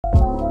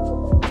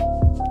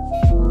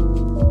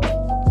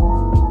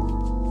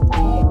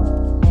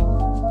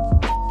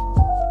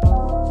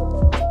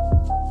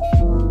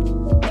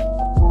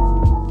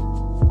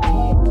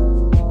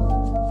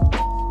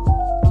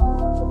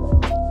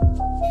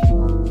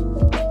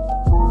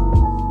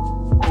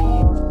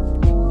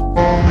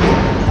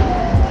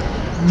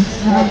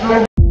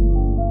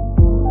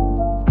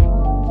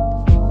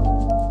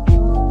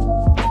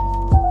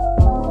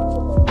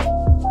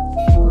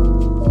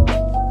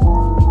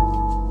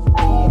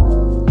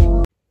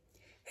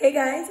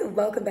guys,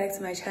 welcome back to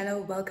my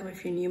channel. Welcome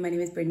if you're new. My name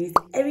is Bernice,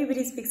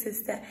 everybody's big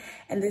sister,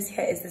 and this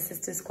here is the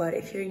Sister Squad.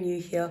 If you're new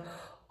here,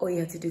 all you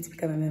have to do to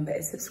become a member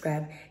is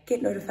subscribe,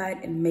 get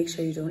notified, and make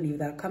sure you don't leave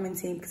without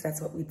commenting, because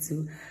that's what we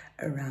do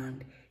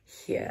around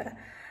here.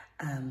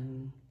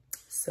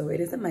 So it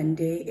is a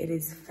Monday, it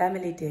is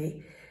family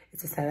day,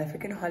 it's a South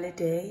African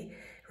holiday,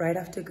 right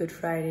after Good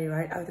Friday,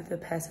 right after the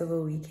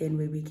Passover weekend,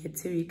 where we get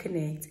to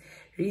reconnect,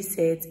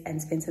 reset,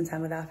 and spend some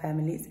time with our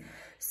families.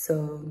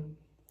 So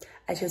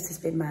I chose to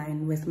spend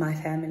mine with my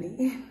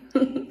family.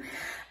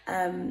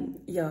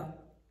 Yeah,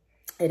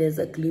 it is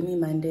a gloomy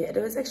Monday. It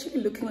was actually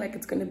looking like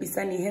it's going to be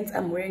sunny, hence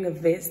I'm wearing a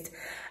vest.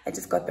 I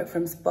just got back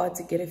from Spar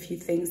to get a few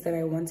things that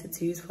I wanted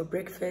to use for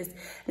breakfast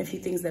and a few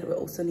things that were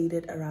also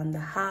needed around the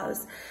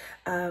house.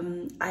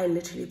 I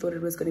literally thought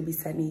it was going to be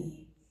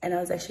sunny, and I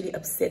was actually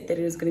upset that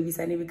it was going to be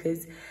sunny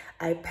because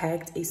I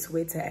packed a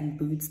sweater and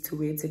boots to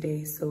wear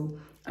today. So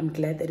I'm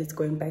glad that it's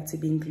going back to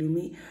being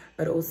gloomy,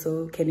 but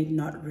also can it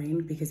not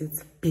rain, because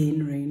it's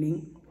been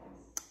raining.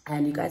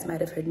 And you guys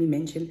might have heard me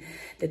mention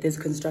that there's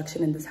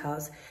construction in this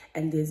house,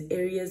 and there's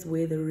areas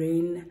where the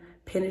rain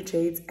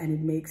penetrates and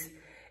it makes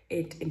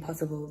it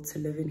impossible to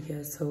live in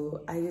here.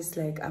 So I just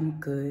I'm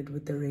good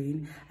with the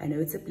rain. I know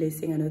it's a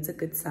blessing, I know it's a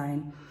good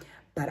sign,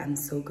 but I'm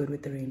so good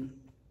with the rain.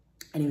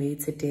 Anyway,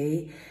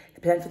 today,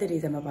 the plan for the day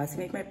is I'm about to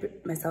make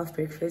myself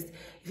breakfast.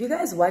 If you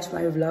guys watch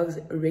my vlogs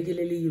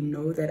regularly, you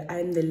know that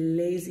I'm the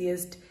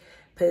laziest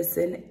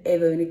person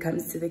ever when it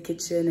comes to the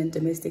kitchen and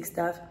domestic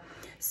stuff.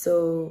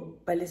 So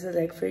Balisa's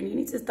like, friend, you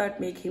need to start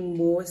making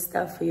more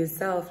stuff for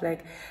yourself.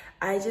 Like,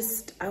 I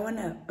want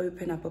to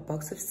open up a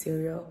box of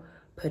cereal,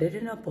 put it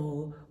in a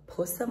bowl,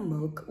 pour some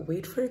milk,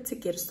 wait for it to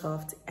get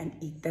soft, and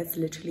eat. That's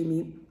literally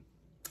me.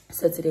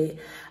 So today,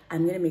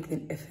 I'm going to make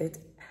an effort.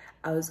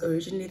 I was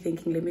originally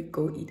thinking, let me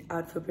go eat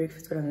out for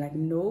breakfast, but I'm like,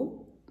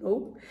 no,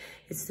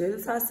 let's do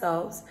this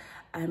ourselves.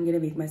 I'm going to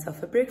make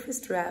myself a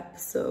breakfast wrap.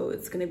 So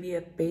it's going to be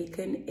a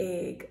bacon,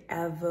 egg,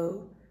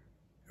 avo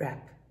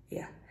wrap.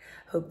 Yeah,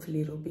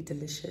 hopefully it'll be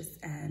delicious.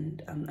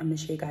 And I'm going to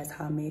show you guys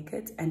how I make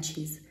it. And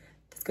cheese.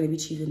 There's going to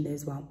be cheese in there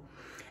as well.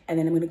 And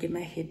then I'm going to get my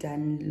hair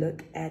done.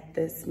 Look at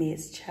this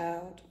mess,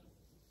 child.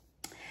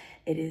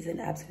 It is an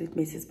absolute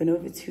mess. It's been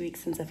over 2 weeks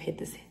since I've had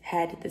this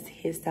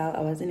hairstyle.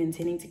 I wasn't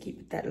intending to keep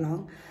it that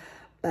long,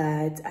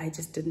 but I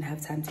just didn't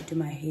have time to do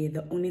my hair.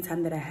 The only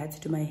time that I had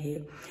to do my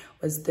hair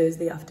was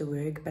Thursday after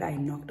work, but I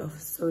knocked off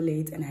so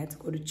late and I had to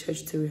go to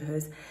church to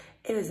rehearse.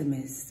 It was a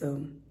mess,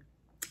 so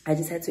I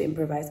just had to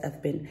improvise.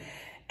 I've been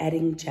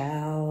adding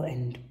gel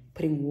and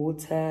putting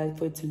water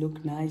for it to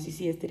look nice. You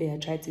see, yesterday I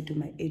tried to do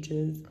my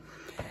edges,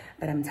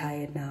 but I'm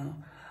tired now.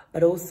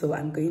 But also,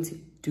 I'm going to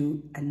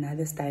do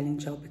another styling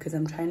job because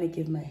I'm trying to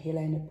give my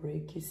hairline a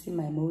break. You see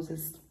my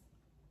Moses,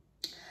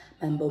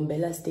 my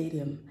Mbombela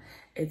Stadium.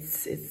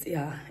 It's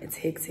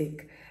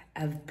hectic.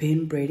 I've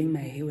been braiding my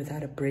hair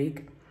without a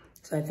break.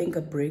 So I think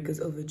a break is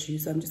overdue.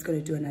 So I'm just going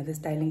to do another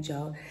styling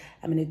job.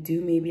 I'm going to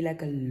do maybe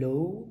like a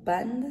low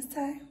bun this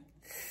time.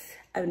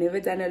 I've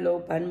never done a low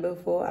bun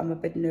before. I'm a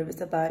bit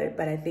nervous about it,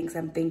 but I think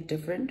something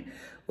different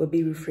will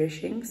be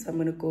refreshing. So I'm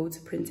going to go to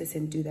Princess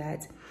and do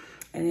that.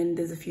 And then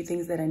there's a few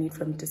things that I need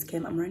from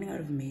Discam. I'm running out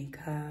of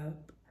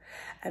makeup.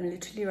 I'm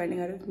literally running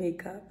out of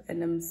makeup,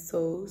 and I'm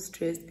so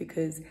stressed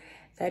because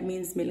that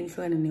means smelling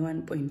for an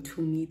 1.2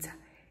 meter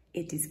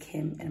at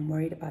Discam, and I'm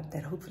worried about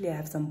that. Hopefully I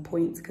have some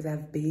points because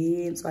I've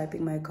been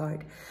swiping my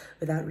card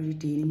without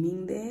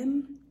redeeming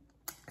them.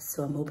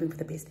 So I'm hoping for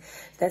the best.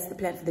 So that's the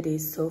plan for the day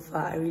so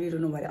far. I really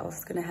don't know what else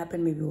is going to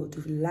happen. Maybe we'll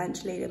do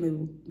lunch later.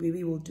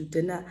 Maybe we'll do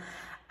dinner.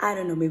 I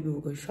don't know. Maybe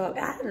we'll go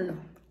shopping. I don't know.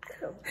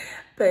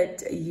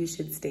 But you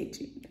should stay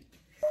tuned.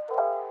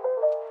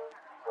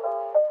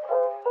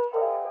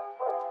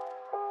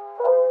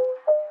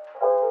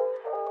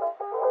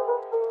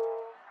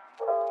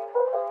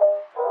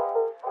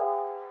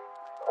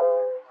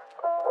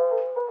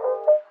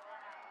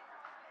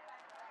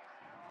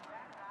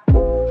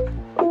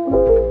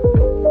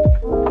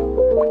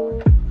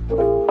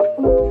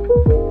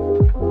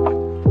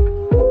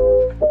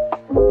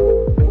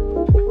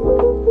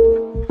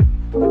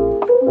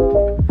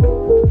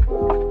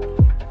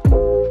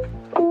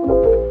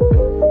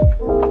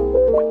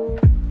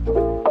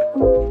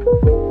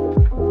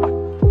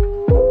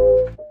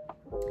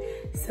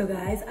 So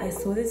guys, I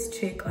saw this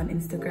chick on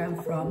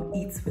Instagram from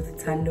Eats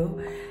with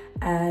Tando,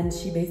 and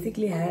she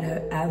basically had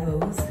her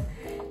avos.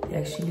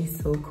 They're actually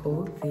so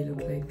cold. They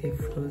look like they're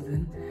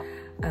frozen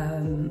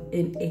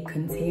in a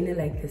container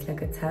like this,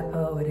 like a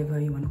tapper or whatever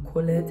you want to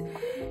call it,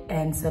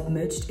 and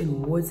submerged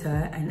in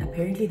water. And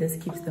apparently this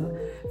keeps them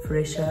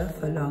fresher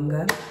for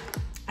longer.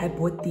 I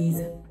bought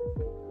these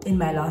in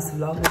my last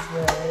vlog, which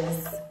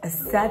was a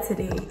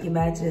Saturday.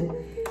 Imagine,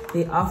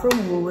 they are from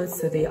Woolworths,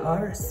 so they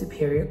are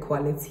superior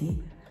quality.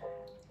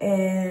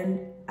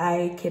 And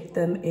I kept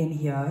them in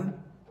here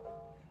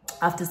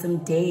after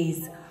some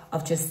days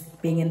of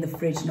just being in the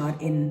fridge,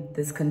 not in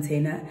this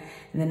container.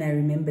 And then I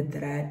remembered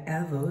that I had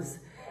avos,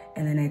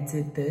 and then I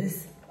did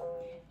this.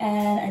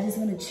 And I just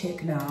want to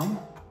check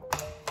now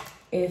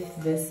if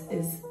this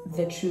is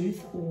the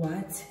truth.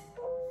 What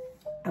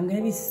I'm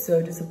gonna be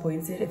so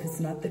disappointed if it's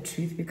not the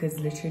truth, because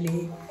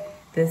literally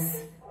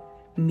this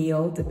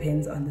meal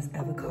depends on this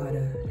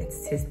avocado.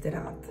 Let's test it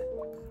out.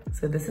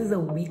 So this is a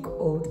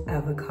week-old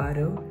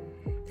avocado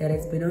that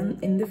has been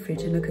in the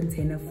fridge in a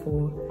container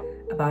for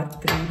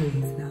about 3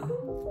 days now.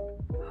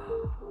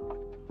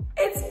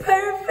 It's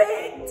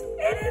perfect.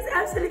 It is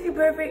absolutely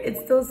perfect.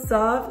 It's still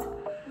soft.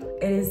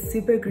 It is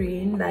super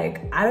green.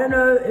 Like, I don't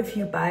know if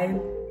you buy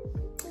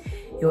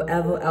your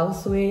avo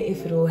elsewhere,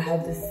 if it will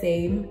have the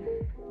same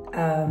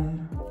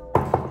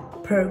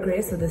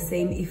progress or the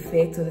same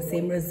effect or the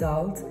same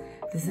result.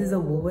 This is a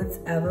Woolworths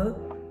avo.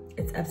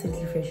 It's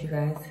absolutely fresh, you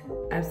guys.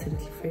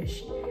 Absolutely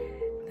fresh.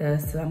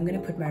 So I'm gonna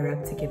put my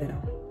wrap together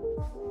now.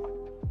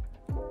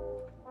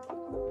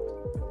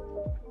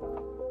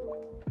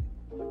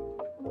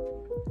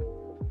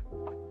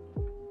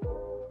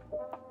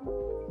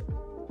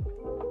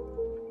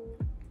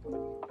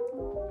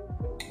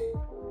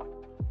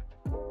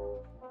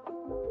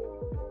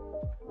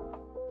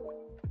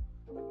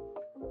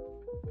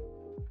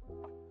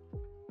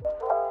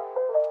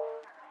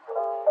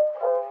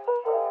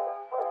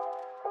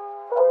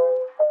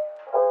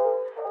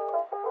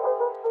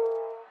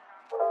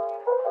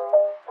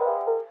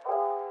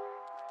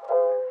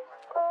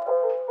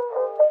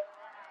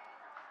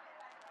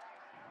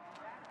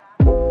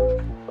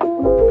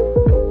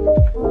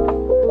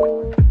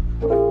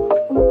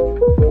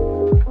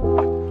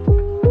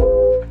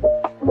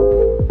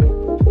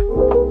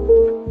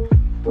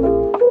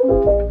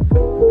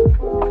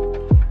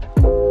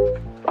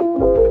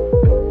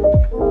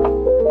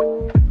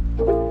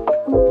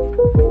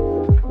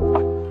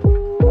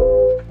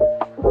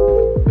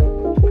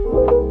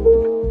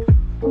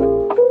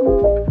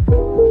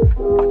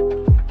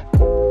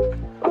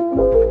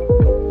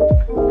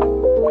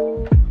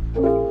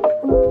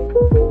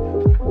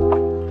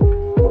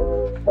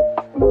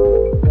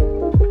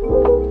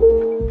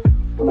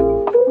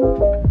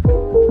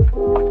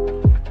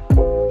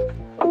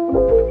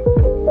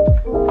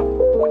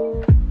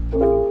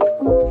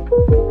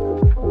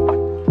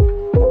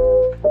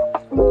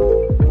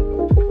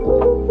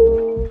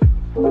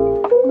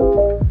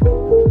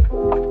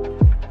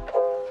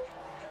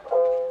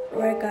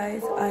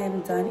 Guys, I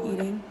am done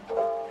eating.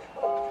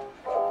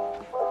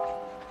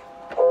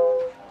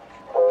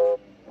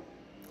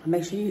 I'm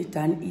actually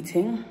done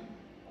eating.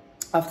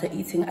 After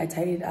eating, I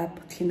tidied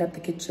up, cleaned up the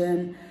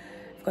kitchen.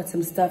 I've got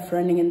some stuff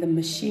running in the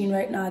machine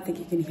right now. I think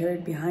you can hear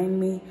it behind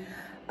me.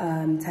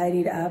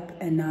 Tidied up,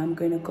 and now I'm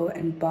going to go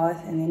and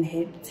bath and then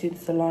head to the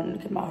salon.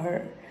 Look at my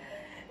hair.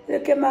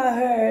 Look at my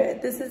hair.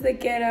 This is the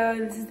ghetto.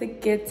 This is the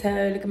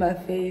ghetto. Look at my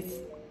face.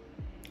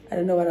 I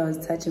don't know what I was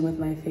touching with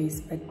my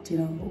face, but you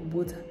know,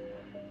 water.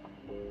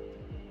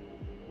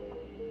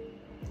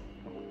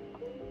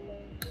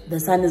 The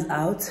sun is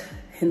out,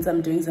 hence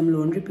I'm doing some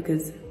laundry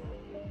because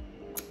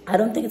I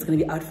don't think it's going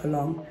to be out for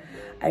long.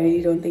 I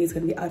really don't think it's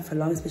going to be out for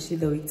long, especially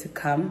the week to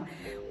come.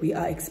 We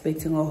are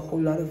expecting a whole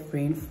lot of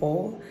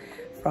rainfall.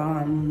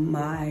 From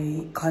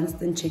my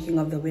constant checking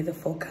of the weather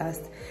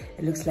forecast,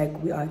 it looks like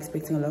we are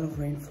expecting a lot of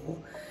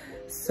rainfall.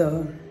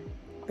 So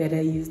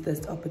better use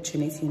this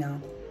opportunity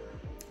now.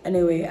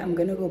 Anyway, I'm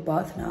going to go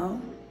bath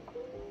now,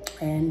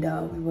 and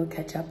we will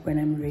catch up when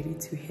I'm ready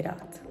to head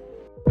out.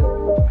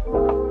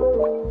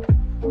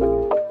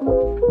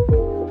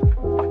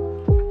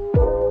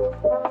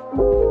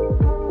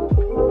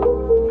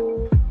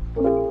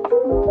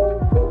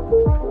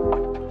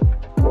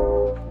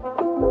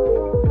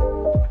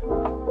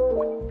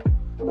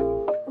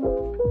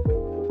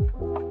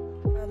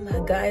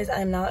 Guys,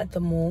 I'm now at the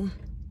mall.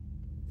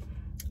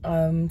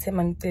 So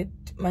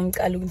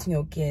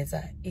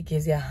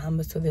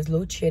there's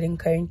load shedding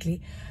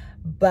currently,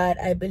 but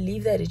I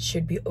believe that it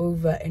should be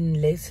over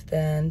in less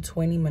than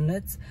 20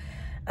 minutes.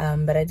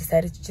 But I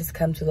decided to just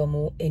come to the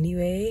mall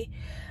anyway.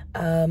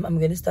 I'm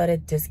gonna start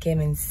at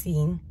Discam and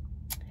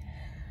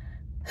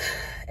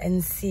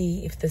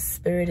see if the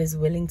spirit is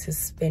willing to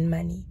spend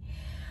money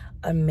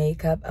on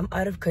makeup. I'm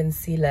out of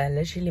concealer.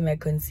 Literally my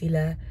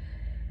concealer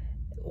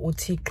over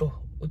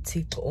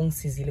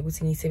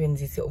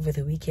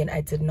the weekend.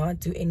 I did not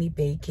do any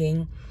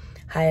baking,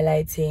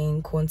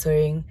 highlighting,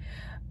 contouring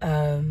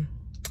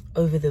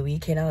over the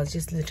weekend. I was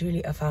just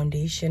literally a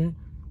foundation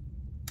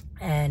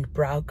and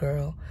brow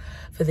girl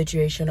for the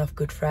duration of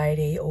Good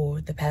Friday or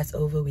the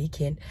Passover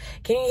weekend.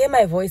 Can you hear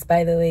my voice,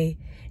 by the way?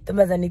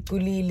 Strong.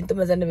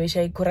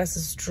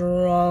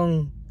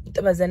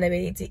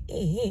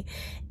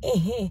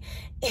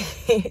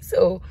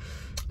 So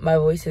my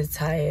voice is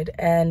tired,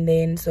 and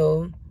then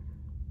so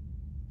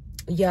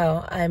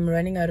yeah, I'm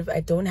running out of,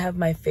 I don't have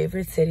my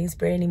favorite setting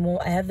spray anymore.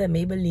 I have the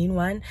Maybelline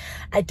one.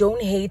 I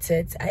don't hate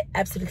it. I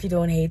absolutely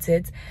don't hate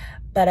it,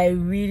 but I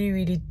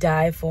really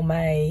die for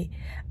my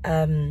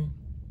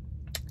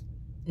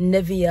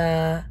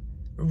Nivea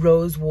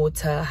Rose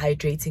Water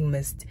Hydrating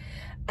Mist.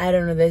 I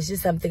don't know, there's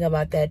just something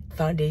about that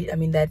foundation, I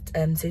mean that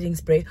setting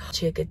spray.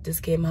 Check it, this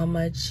came, how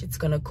much it's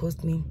gonna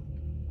cost me.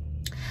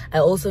 I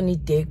also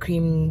need day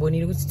cream.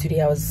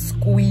 Today I was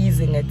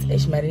squeezing it.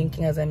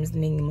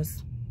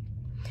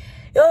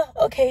 Yo,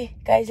 okay,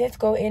 guys, let's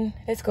go in.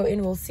 Let's go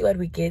in. We'll see what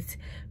we get.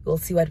 We'll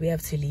see what we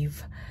have to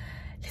leave.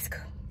 Let's go.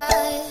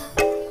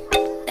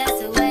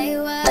 That's the way it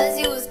was.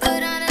 You was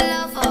good on the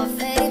low for a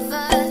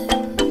favor.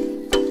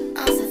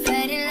 On some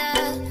faded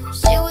love.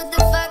 Shit, what the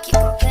fuck you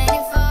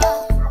complaining for?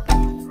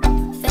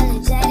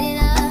 Feeling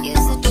jaded up.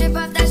 Used to trip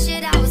off that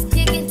shit I was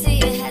kicking to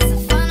you. Had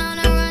some fun on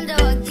the run,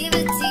 though I give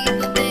it to you.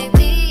 But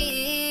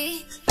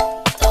baby,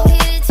 don't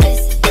get it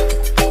twisted.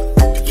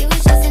 You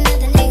was just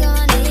another nigga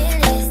on the hit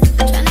list.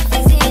 Tryna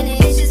fix any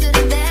issues with a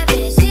bad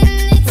bitch. Didn't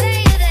they tell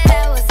you that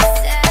I was a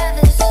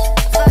savage?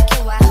 Fuck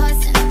your white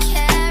horse and a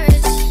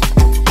carriage.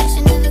 But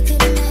you never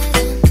could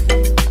imagine.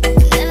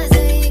 Never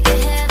said you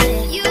could have it.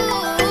 You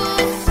need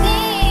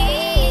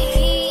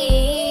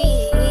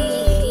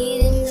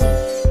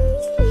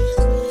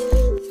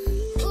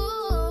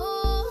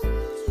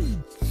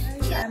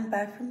Hi, I'm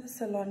back from the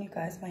salon, you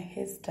guys. My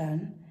hair's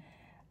done.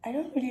 I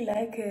don't really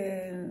like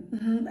it.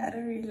 I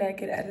don't really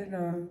like it. I don't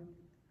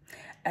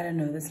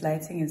know. This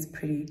lighting is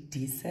pretty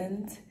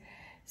decent,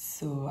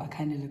 so I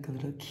kind of look a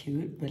little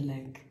cute, but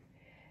like,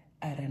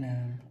 I don't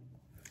know.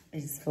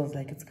 It just feels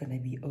like it's gonna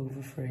be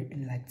over for it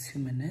in like 2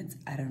 minutes.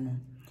 I don't know.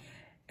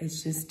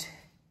 It's just,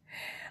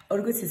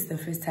 August is the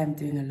first time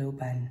doing a low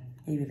bun.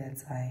 Maybe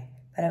that's why.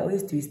 But I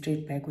always do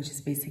straight back, which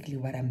is basically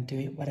what I'm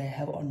doing, what I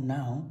have on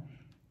now.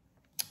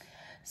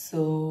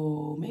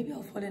 So maybe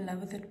I'll fall in love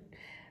with it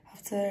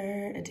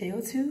after a day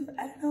or two.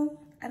 I don't know.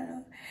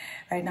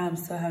 Right now I'm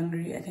so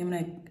hungry. I think I'm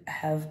gonna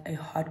have a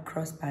hot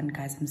cross bun,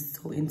 guys. I'm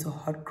so into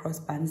hot cross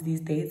buns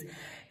these days.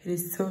 It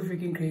is so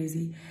freaking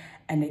crazy.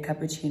 And a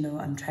cappuccino.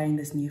 I'm trying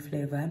this new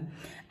flavor.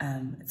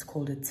 It's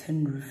called a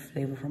tin roof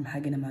flavor from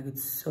Hug and Mug.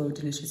 It's so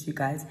delicious, you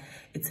guys.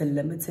 It's a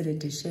limited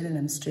edition and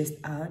I'm stressed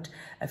out.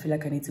 I feel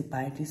like I need to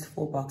buy at least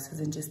 4 boxes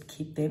and just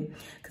keep them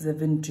because I've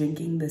been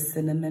drinking the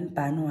cinnamon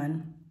bun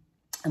one.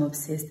 I'm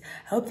obsessed.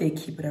 I hope they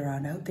keep it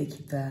around. I hope they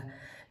keep the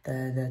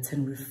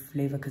tin roof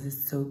flavor because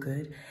it's so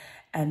good.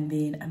 And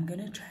then I'm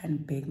gonna try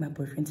and beg my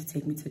boyfriend to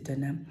take me to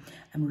dinner.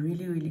 I'm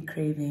really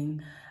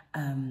craving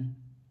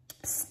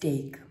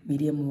steak,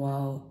 medium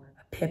well,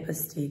 pepper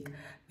steak,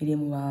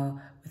 medium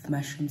well with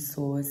mushroom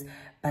sauce,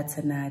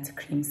 butternut,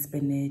 cream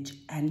spinach,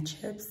 and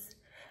chips,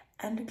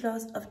 and a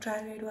glass of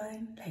dry red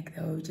wine. Like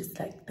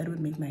that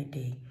would make my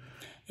day.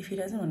 If he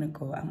doesn't want to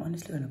go, I'm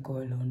honestly going to go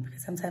alone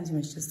because sometimes you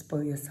must just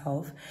spoil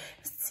yourself.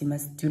 You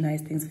must do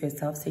nice things for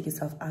yourself, take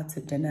yourself out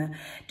to dinner,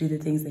 do the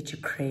things that you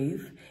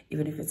crave,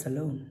 even if it's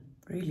alone.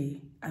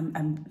 Really,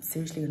 I'm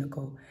seriously going to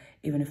go,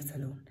 even if it's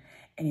alone.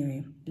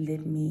 Anyway,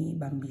 let me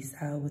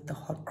bambisa with the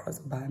hot cross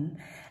bun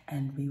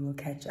and we will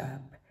catch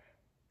up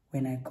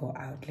when I go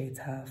out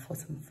later for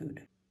some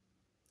food.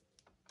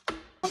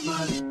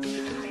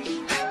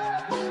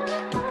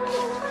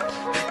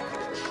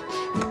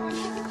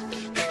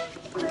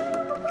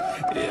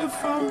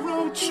 If I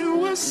wrote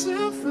you a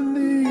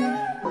symphony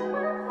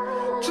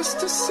just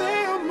to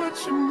say how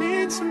much you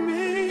mean to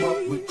me,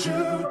 what would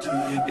you do?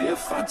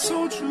 If I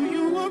told you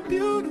you were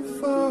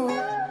beautiful,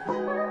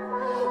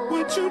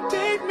 would you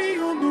date me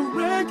on the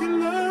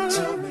regular?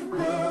 Tell me,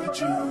 would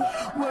you?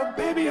 Well,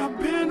 baby, I've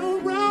been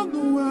around the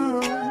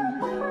world,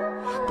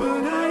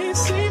 but I ain't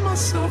seen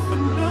myself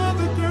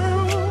another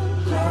girl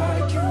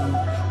like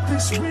you.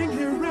 This ring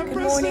here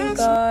represents.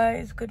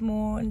 Good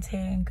morning,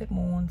 guys. Good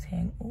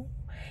morning. Ooh.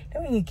 You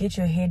know when you get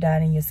your hair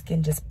done and your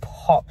skin just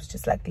pops,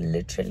 just like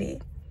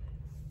literally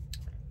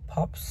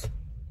pops.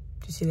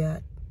 Do you see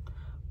that?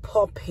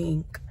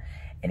 Popping.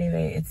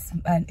 Anyway,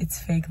 it's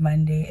fake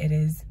Monday. It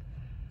is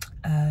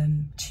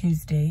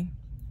Tuesday.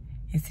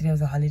 Yesterday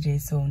was a holiday,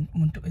 so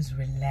Muntu is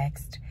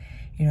relaxed.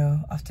 You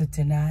know, after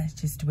dinner,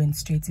 just went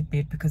straight to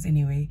bed because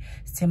anyway,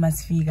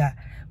 Stema's figure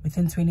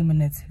within 20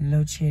 minutes,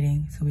 load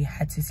shedding, so we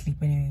had to sleep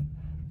anyway.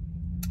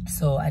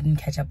 So I didn't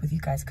catch up with you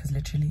guys because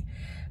literally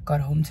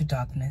got home to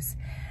darkness.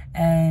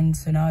 And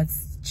so now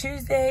it's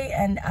Tuesday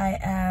and I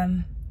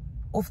am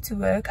off to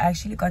work. I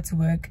actually got to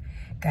work,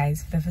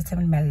 guys, for the first time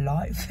in my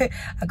life.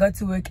 I got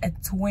to work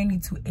at 20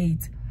 to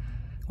 8,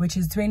 which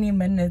is 20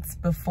 minutes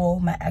before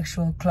my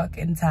actual clock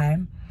in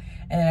time.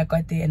 And then I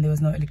got there and there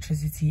was no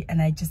electricity,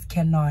 and I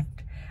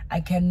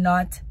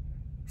cannot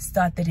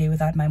start the day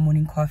without my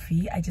morning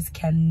coffee. I just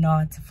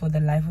cannot for the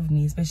life of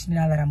me, especially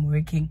now that I'm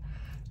working.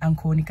 I'm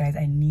corny, guys.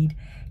 I need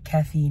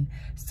caffeine.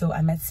 So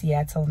I'm at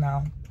Seattle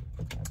now.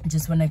 I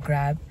just want to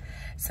grab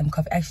some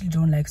coffee. I actually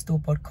don't like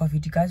store-bought coffee.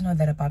 Do you guys know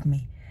that about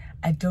me?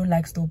 I don't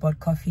like store-bought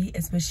coffee,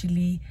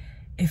 especially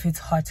if it's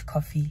hot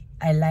coffee.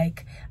 I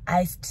like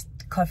iced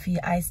coffee,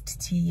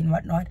 iced tea and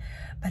whatnot,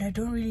 but I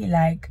don't really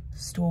like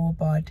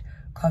store-bought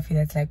coffee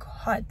that's like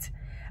hot.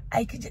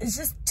 It's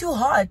just too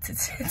hot.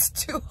 It's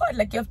too hot.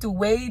 Like you have to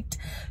wait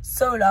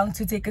so long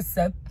to take a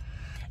sip.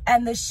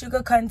 And the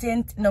sugar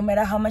content, no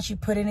matter how much you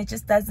put in, it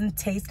just doesn't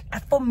taste.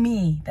 For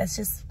me, that's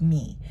just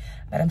me.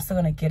 But I'm still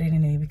going to get it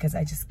anyway because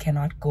I just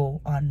cannot go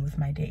on with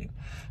my day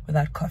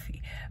without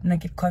coffee. I'm going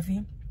to get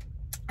coffee.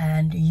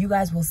 And you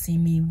guys will see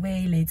me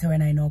way later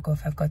when I knock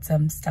off. I've got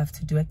some stuff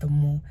to do at the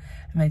mall.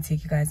 I'm going to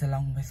take you guys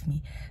along with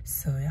me.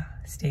 So yeah,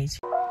 stay tuned.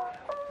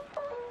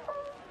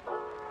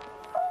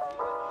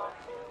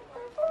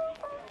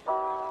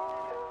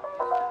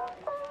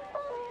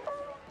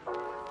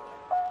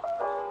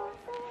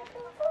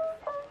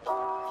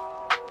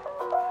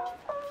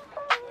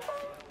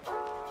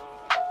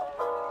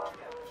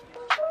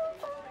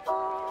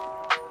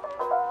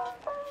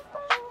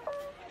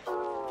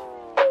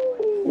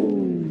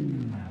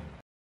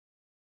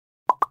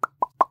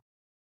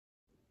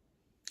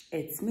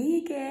 It's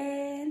me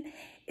again.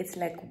 It's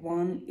like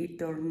 1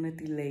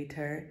 eternity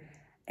later.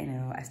 I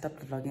know I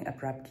stopped vlogging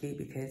abruptly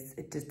because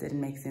it just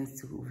didn't make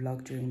sense to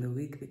vlog during the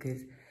week,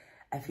 because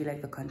I feel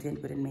like the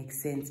content wouldn't make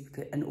sense,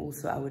 and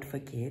also I would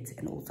forget,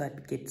 and also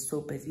I'd get so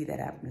busy that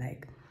I'm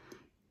like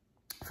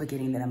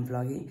forgetting that I'm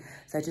vlogging.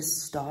 So I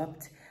just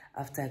stopped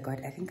after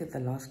I think the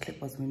last clip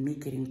was with me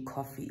getting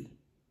coffee.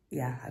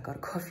 Yeah, I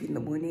got coffee in the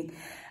morning.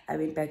 I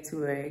went back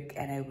to work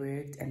and I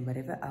worked and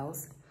whatever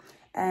else.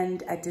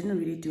 And I didn't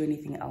really do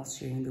anything else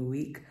during the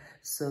week.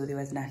 So there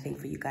was nothing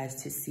for you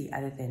guys to see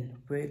other than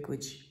work,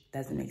 which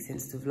doesn't make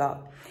sense to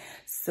vlog.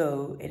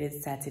 So it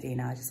is Saturday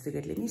now. I just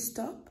figured, let me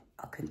stop.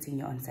 I'll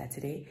continue on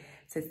Saturday.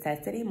 So it's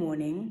Saturday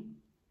morning.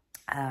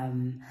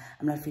 I'm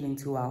not feeling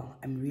too well.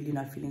 I'm really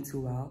not feeling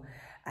too well.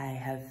 I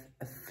have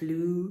a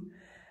flu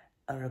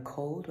or a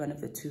cold, one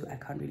of the two. I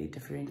can't really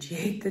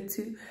differentiate the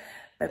two.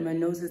 But my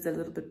nose is a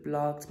little bit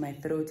blocked. My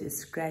throat is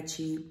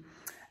scratchy.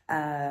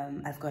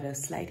 I've got a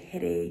slight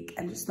headache.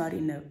 I'm just not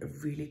in a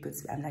really good,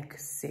 I'm like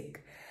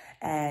sick.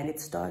 And it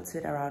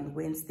started around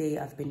Wednesday.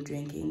 I've been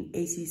drinking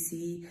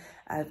ACC.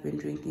 I've been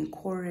drinking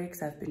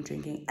Corex. I've been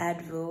drinking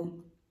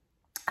Advil.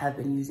 I've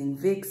been using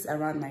Vicks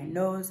around my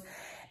nose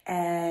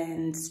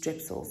and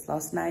Strepsils.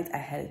 Last night I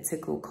had a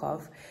tickle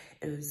cough.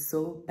 It was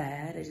so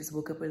bad. I just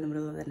woke up in the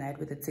middle of the night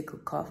with a tickle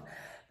cough.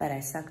 But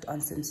I sucked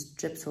on some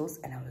Strepsils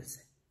and I was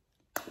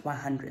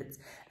 100.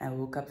 I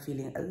woke up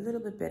feeling a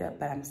little bit better,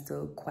 but I'm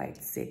still quite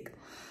sick.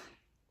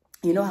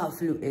 You know how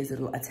flu is.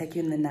 It'll attack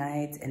you in the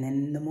night and then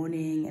in the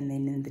morning, and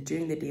then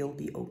during the day it'll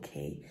be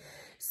okay.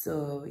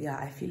 So yeah,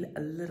 I feel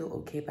a little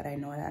okay, but I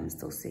know that I'm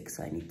still sick,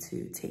 so I need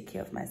to take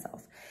care of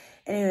myself.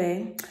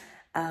 Anyway,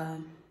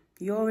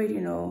 you already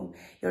know.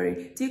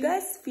 Do you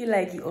guys feel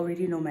like you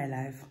already know my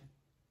life?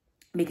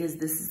 Because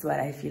this is what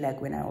I feel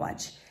like when I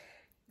watch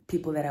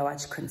people that I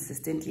watch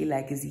consistently,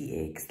 like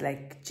ZX,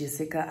 like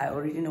Jessica. I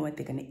already know what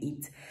they're gonna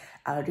eat.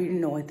 I already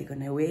know what they're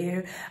gonna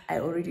wear. I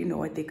already know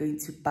what they're going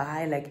to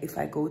buy. Like if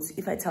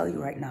I tell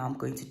you right now I'm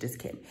going to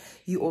Discount,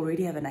 you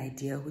already have an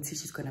idea who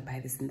she's gonna buy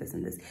this and this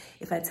and this.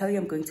 If I tell you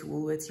I'm going to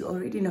Woolworths, you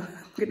already know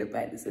I'm gonna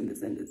buy this and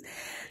this and this.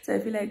 So I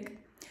feel like,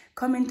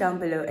 comment down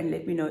below and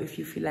let me know if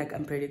you feel like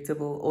I'm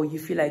predictable, or you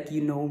feel like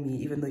you know me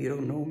even though you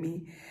don't know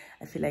me.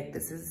 I feel like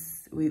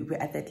we're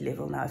at that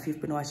level now. If you've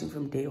been watching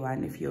from day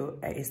one, if you're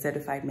a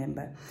certified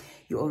member,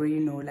 you already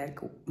know like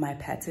my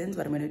patterns,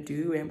 what I'm going to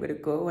do, where I'm going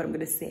to go, what I'm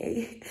going to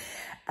say.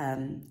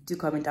 Do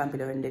comment down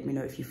below and let me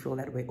know if you feel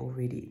that way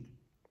already.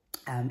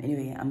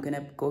 Anyway, I'm going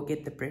to go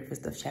get the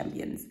breakfast of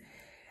champions.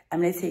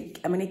 I'm going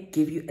to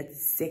give you a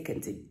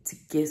second to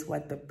guess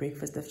what the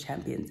breakfast of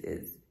champions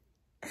is.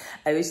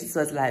 I wish this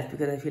was live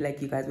because I feel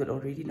like you guys would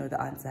already know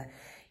the answer.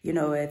 You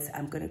know what?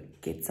 I'm going to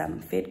get some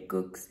fed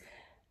cooks,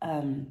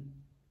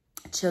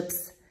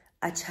 chips,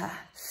 acha,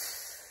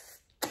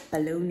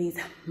 balonis,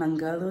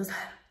 mangalos.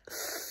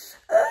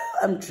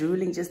 I'm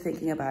drooling just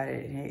thinking about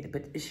it.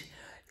 But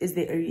is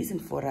there a reason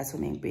for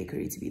Rasomeng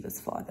Bakery to be this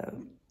far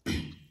though?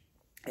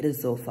 It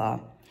is so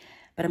far.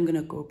 But I'm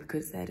gonna go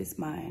because that is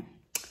my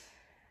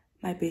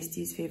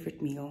bestie's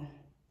favorite meal.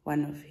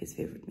 One of his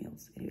favorite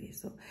meals. Anyway,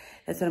 so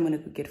that's what I'm gonna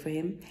go get for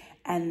him.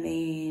 And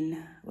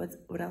then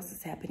what else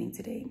is happening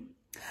today?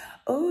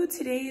 Oh,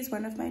 today is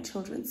one of my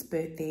children's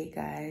birthday,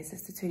 guys.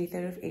 It's the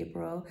 23rd of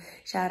April.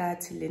 Shout out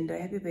to Linda.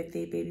 Happy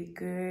birthday, baby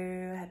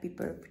girl. Happy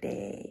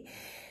birthday.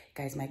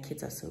 Guys, my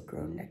kids are so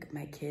grown. Like,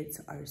 my kids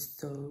are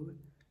so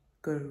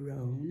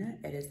grown.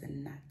 It is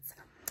nuts.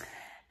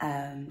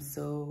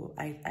 So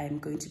I'm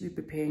going to be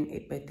preparing a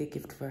birthday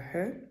gift for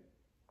her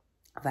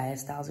via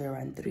Styles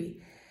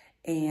 013.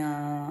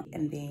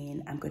 And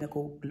then I'm going to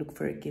go look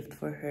for a gift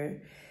for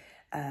her.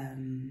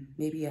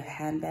 Maybe a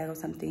handbag or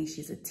something.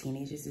 She's a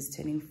teenager. She's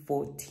turning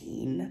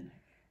 14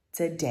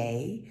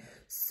 today.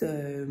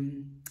 So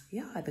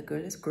yeah, the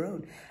girl is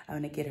grown. I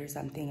want to get her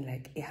something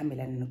like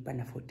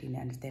 14,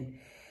 understand?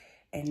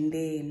 And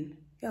then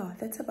yeah,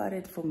 that's about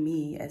it for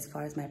me as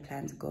far as my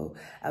plans go.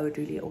 I would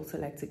really also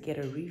like to get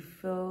a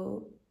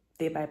refill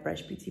there by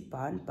Brush Beauty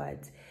Bond,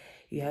 but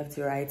you have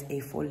to write a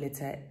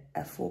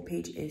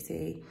 4-page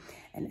essay,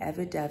 an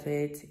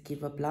affidavit,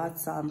 give a blood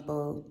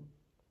sample,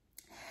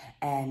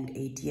 and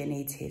a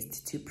DNA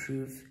test to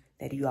prove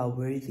that you are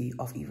worthy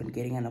of even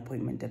getting an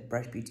appointment at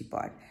Brush Beauty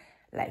Bond.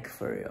 Like,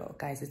 for real.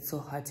 Guys, it's so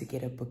hard to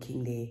get a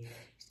booking there.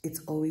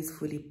 It's always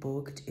fully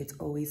booked. It's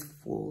always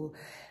full.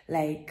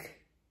 Like,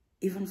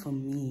 even for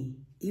me,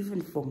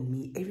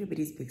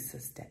 everybody's big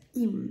sister.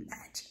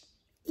 Imagine.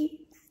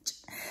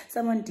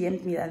 Someone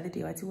DM'd me the other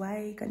day,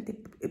 why can't they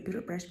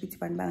Brush Beauty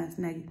Bond?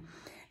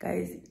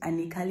 Guys,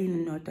 anikali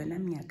noto na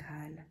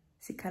miyakala.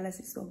 Sikala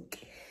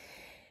sisonke.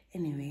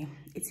 Anyway,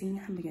 it's in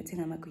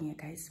Hamburg,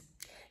 guys.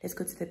 Let's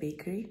go to the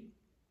bakery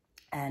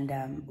and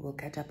we'll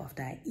catch up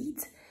after I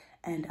eat,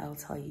 and I'll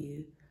tell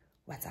you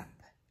what's up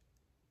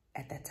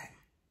at that time.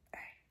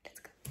 Alright, let's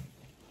go.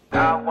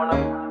 I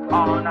wanna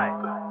all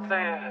night.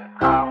 Say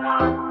it. I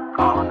wanna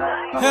all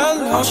night.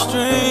 Hello,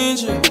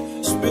 stranger.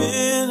 It's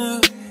been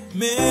a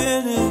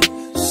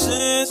minute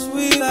since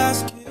we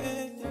last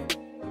kicked it.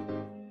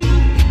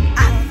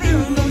 I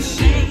feel no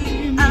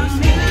shame.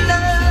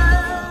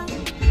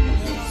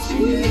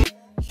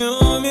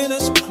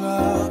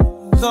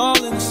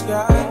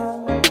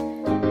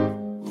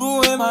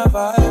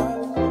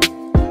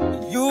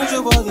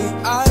 worthy.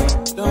 I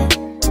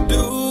don't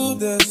do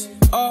this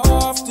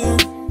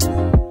often,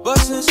 but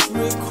since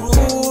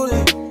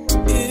recruiting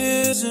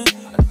isn't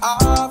an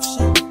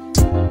option,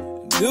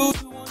 do you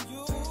want to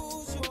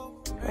use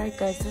your... Alright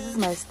guys, this is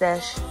my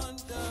stash.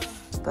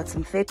 Got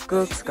some fake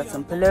cooks, got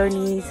some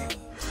polonies,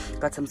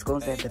 got some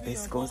scones. They're the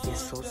best scones. They're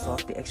so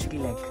soft. They're actually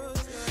like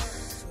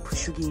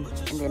pushugi.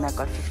 And then I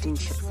got 15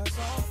 chips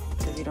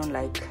because you don't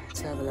like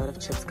to have a lot of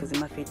chips because in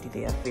my fete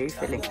they are very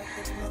filling.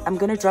 I'm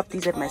gonna drop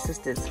these at my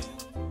sister's.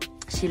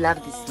 She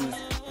loved these,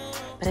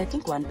 but I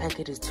think one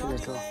packet is too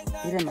little.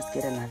 Maybe I must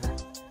get another.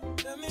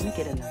 Let me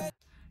get another.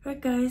 Right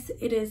guys,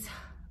 it is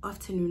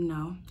afternoon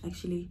now.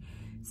 Actually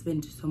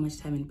spent so much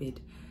time in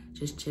bed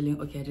just chilling.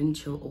 Okay, I didn't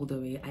chill all the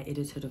way. I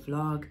edited a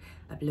vlog,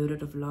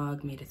 uploaded a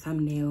vlog, made a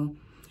thumbnail,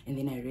 and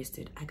then I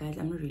rested. Guys,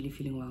 I'm not really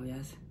feeling well,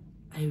 yes.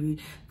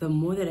 The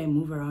more that I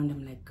move around,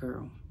 I'm like,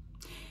 girl,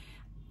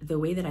 the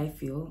way that I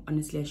feel,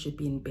 honestly, I should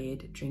be in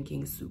bed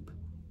drinking soup.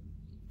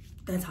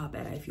 That's how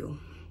bad I feel.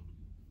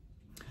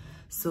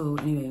 So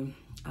anyway,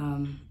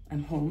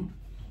 I'm home.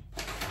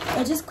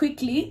 I just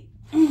quickly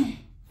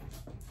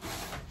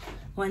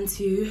want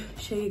to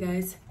show you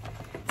guys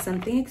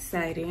something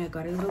exciting. I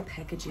got a little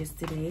package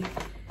yesterday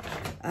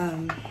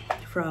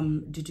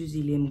from Dee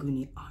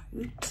Mguni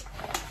art.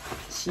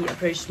 She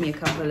approached me a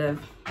couple of,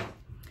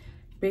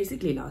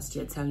 basically last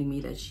year, telling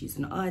me that she's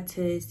an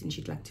artist and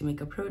she'd like to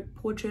make a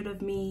portrait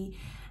of me.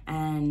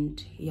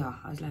 And yeah,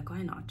 I was like,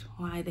 why not?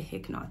 Why the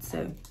heck not?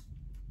 So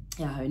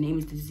yeah, her name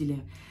is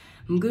Dee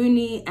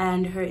Mguni,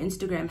 and her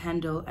Instagram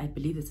handle, I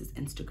believe this is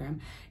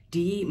Instagram,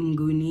 Dee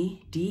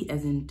Mguni, D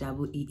as in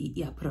double E.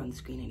 Yeah, put it on the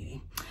screen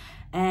anyway.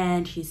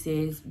 And she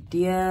says,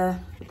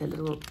 dear, with a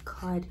little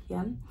card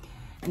here,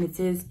 and it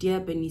says, dear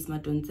Bernice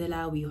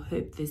Madonsela, we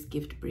hope this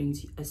gift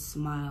brings you a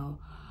smile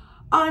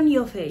on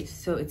your face.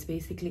 So it's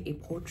basically a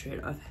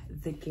portrait of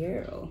the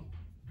girl.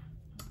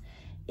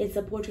 It's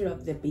a portrait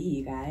of the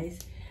bee, guys.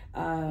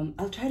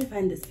 I'll try to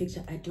find this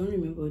picture. I don't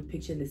remember what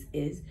picture this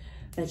is,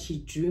 but she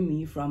drew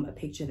me from a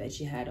picture that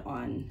she had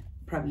on,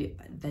 probably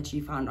that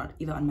she found out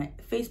either on my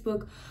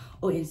Facebook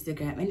or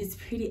Instagram, and it's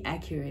pretty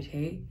accurate,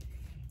 hey?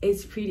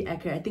 It's pretty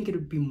accurate. I think it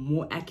would be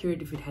more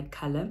accurate if it had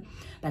color,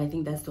 but I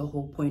think that's the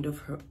whole point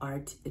of her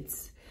art.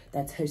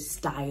 That's her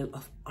style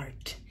of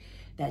art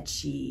that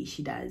she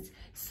does.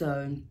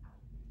 So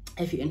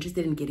if you're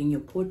interested in getting your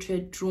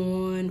portrait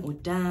drawn or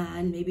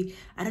done, maybe,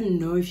 I don't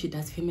know if she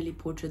does family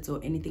portraits or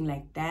anything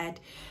like that,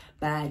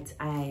 but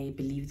I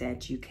believe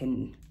that you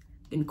can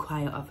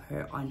inquire of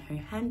her on her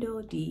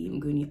handle, Dee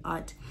Mguni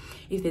Art.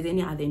 If there's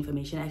any other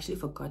information, I actually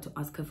forgot to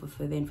ask her for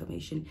further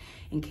information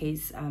in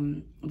case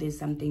there's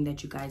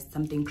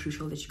something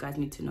crucial that you guys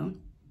need to know.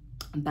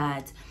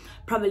 But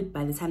probably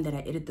by the time that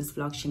I edit this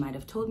vlog, she might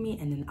have told me,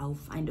 and then I'll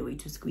find a way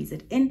to squeeze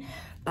it in.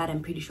 But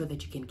I'm pretty sure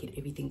that you can get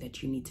everything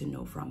that you need to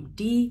know from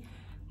Dee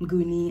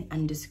Mguni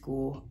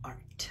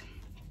 _art.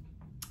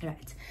 All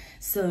right,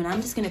 so now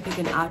I'm just gonna pick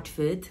an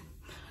outfit.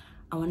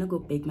 I want to go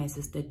beg my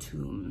sister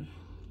to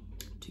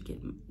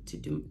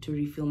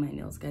refill my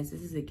nails, guys.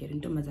 This is a kid.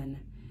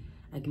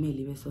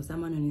 So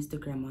someone on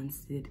Instagram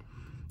once said,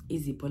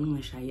 "Easy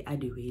polling shy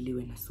adiweli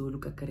when so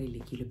look at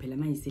kilo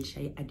pelama is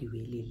shy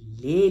adiweli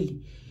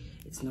lely."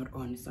 It's not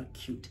on, it's not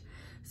cute.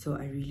 So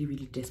I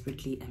really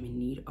desperately am in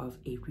need of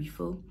a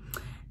refill.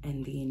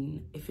 And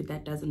then if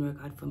that doesn't work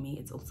out for me,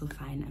 it's also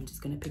fine. I'm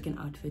just gonna pick an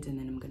outfit and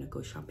then I'm gonna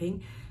go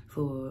shopping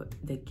for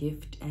the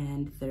gift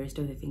and the rest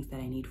of the things that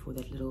I need for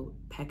that little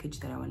package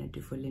that I want to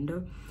do for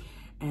Lindo.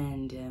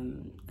 And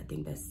I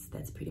think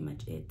that's pretty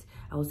much it.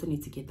 I also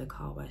need to get the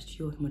car washed.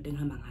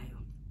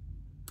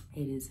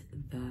 It is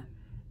the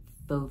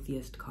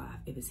filthiest car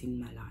I've ever seen in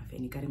my life,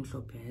 and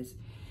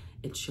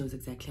it shows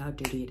exactly how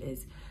dirty it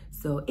is.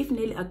 So if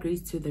Nelly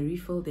agrees to the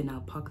refill, then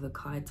I'll park the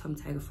car at Tom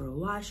Tiger for a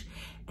wash,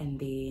 and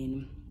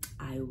then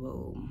I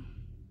will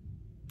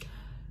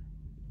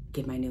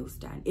get my nails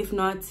done. If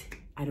not,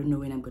 I don't know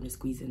when I'm going to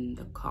squeeze in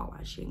the car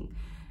washing,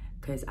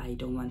 because I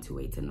don't want to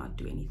wait and not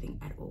do anything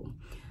at all.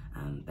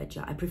 But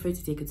yeah, I prefer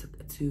to take it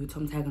to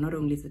Tom Tiger. Not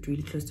only is it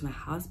really close to my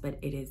house, but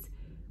it is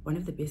one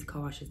of the best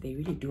car washes. They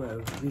really do a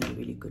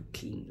really good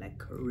clean,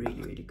 like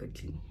really good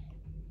clean.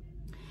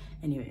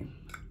 Anyway,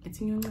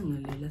 it's in your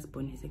last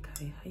born is a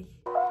hi.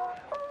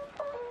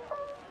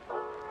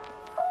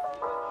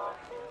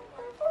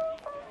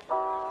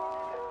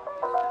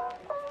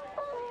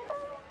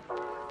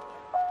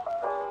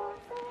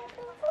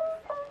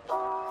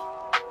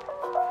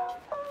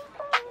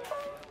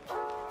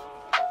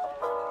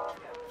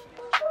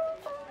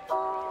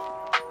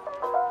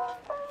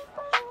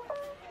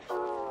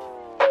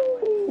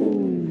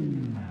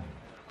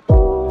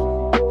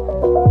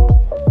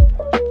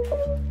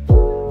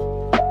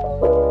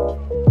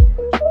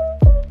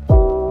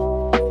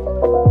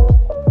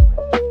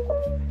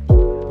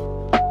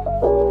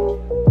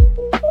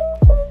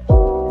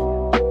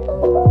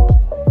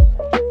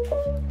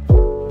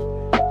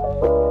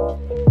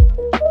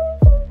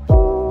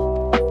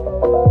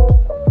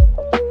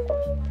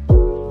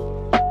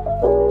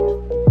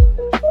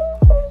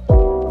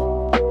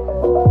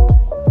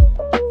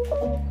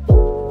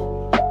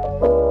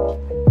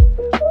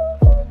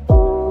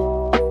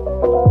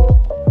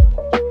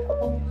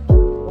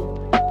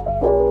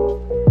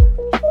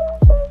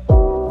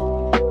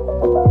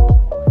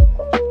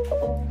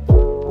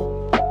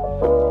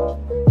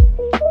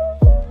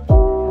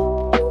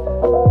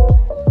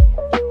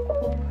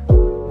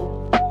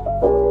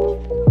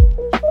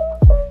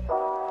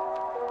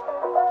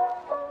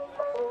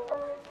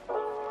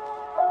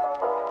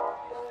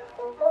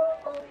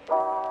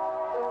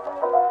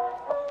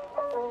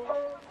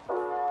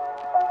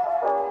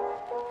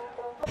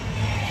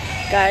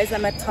 Guys,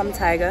 I'm at Tom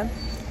Tiger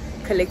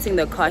collecting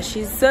the car.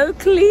 She's so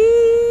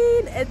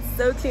clean. It's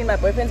so clean. My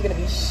boyfriend's gonna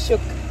be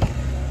shook.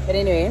 But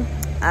anyway,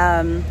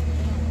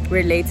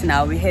 we're late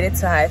now. We headed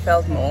to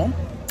Highveld Mall.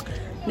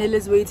 Nell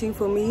is waiting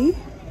for me.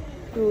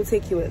 We will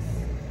take you with.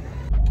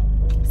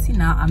 See,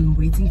 now I'm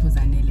waiting for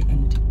Zanele,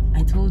 and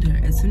I told her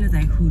as soon as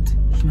I hoot,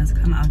 she must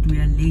come out. We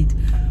are late.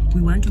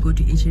 We want to go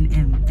to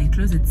H&M. They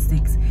close at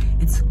 6.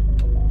 It's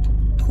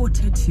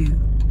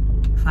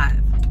 4:45.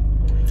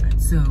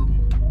 So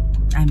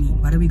I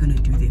mean, what are we gonna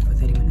do there for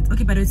 30 minutes?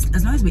 Okay, but as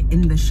long as we're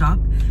in the shop,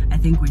 I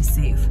think we're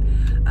safe.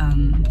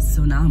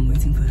 So now I'm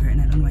waiting for her, and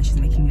I don't know why she's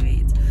making me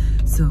wait.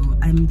 So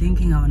I'm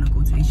thinking I wanna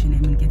go to H&M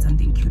and get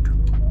something cute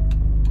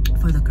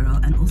for the girl,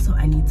 and also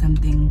I need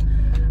something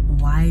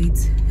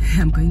white.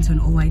 I'm going to an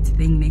all-white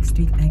thing next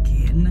week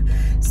again,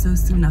 so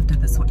soon after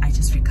this one. I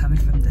just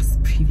recovered from this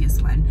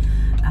previous one,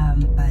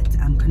 but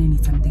I'm gonna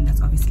need something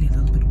that's obviously a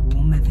little bit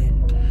warmer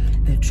than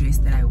the dress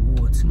that I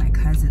wore to my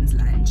cousin's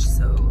lunch.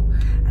 So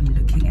I'm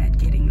looking at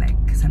getting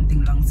like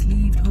something long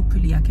sleeved.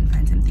 Hopefully I can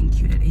find something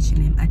cute at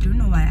H&M. I don't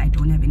know why I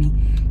don't have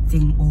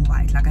anything all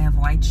white. Like I have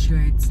white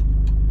shirts,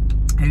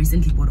 I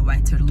recently bought a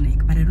white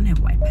turtleneck, but I don't have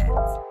white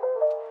pants.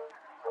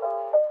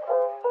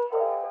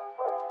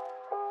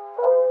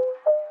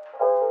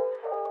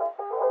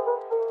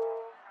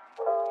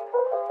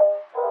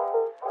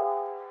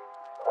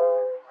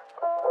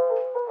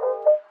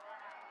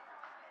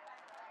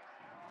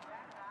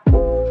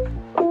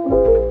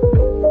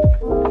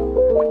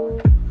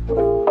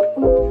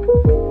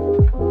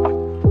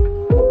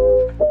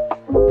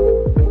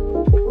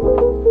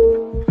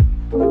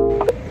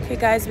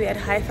 Guys, we're at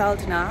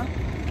Highveld now.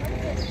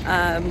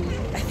 I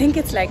think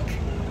it's like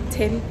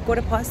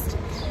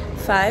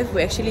 5:10.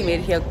 We actually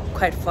made it here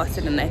quite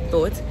faster than I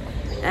thought,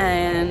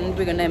 and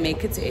we're gonna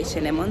make it to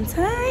H&M on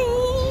time.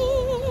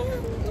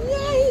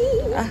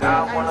 Yay!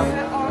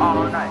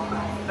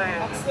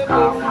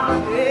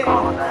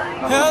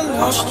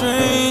 Hello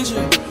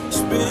stranger,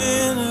 it's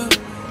been a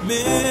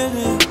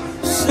minute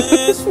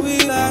since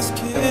we last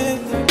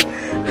kicked.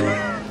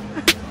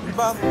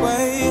 By the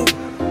way,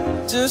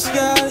 just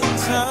got in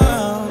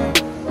town,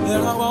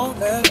 and I won't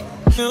let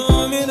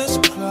cumulus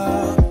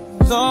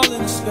clouds all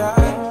in the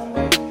sky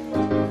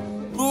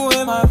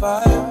ruin my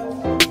vibe.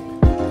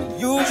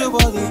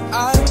 Usually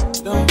I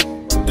don't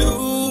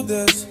do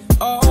this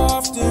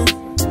often,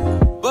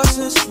 but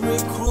since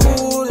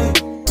recruiting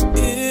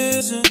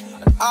isn't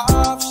an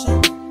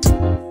option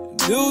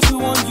due to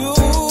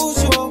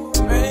unusual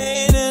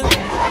rain and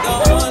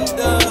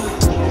thunder,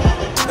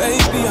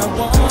 baby I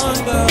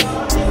wonder,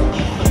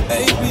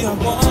 baby I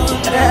wonder.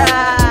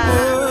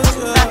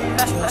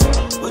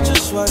 Put your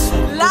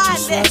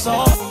sweats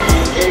on.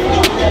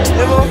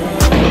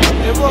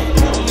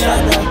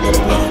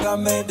 I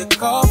made the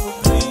call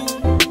for me.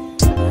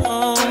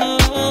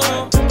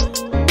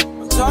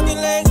 I'm talking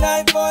late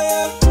night for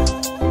ya.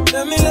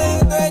 Let me lay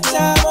a great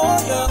time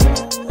on ya.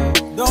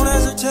 Don't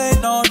hesitate,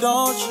 no,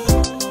 don't you?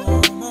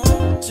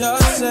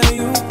 Just say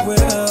you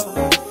will.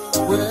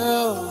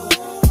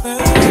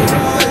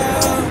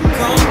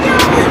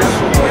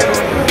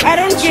 I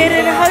don't get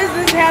it. How is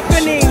this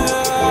happening?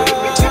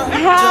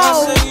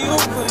 How?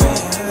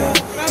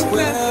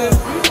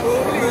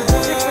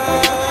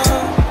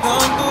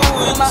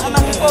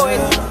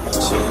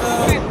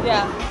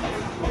 Yeah.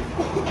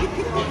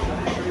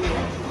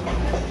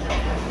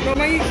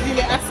 Mama, you I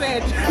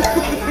said.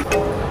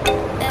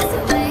 That's the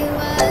way it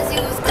was.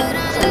 You was good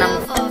on the low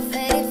for a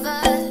faded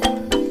fuck.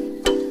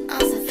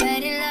 On some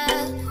faded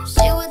love.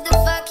 Shit, what the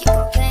fuck you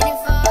complaining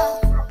for?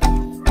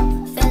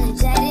 Feeling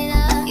jaded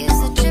up.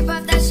 Used to trip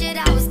off that shit I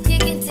was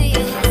kicking to you.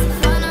 Had some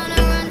fun on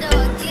the run, though I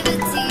give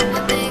it to you.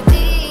 But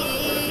baby,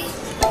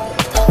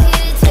 don't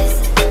get it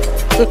twisted.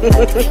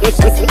 You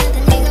should see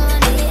the nigga on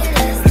the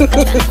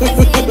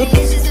hit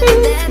list.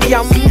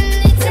 Yum.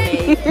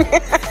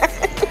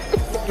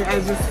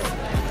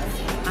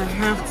 I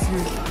have to.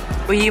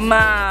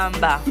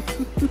 Uyimamba.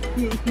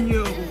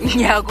 Yo.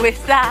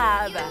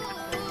 Ngiyakwesaba.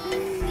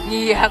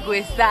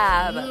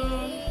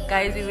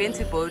 Guys, we went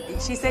to bowling.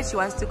 She said she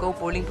wants to go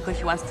bowling because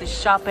she wants to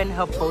sharpen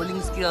her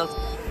bowling skills.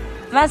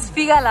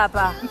 Masifika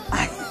lapha.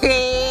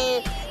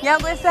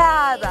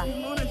 Ngiyakwesaba. It's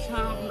not a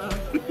sharpener.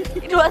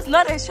 It was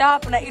not a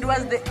sharpener. It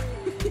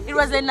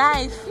was a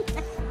knife.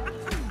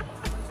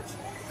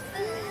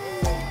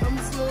 I'm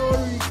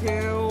sorry,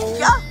 girl.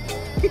 Yeah.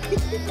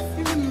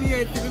 Even me,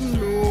 I didn't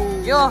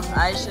know. Yo,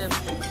 Aisha,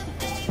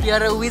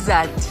 you're a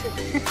wizard.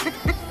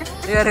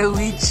 You're a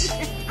witch.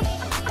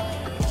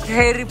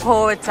 Harry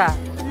Potter.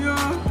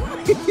 Yeah.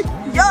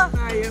 Yeah.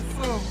 Ah, yes,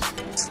 so.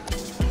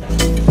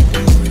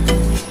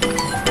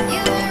 You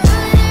been running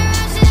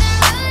around, shit,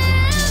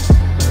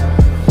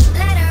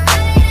 let her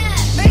run it up.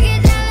 Break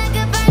it down like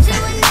a bunch of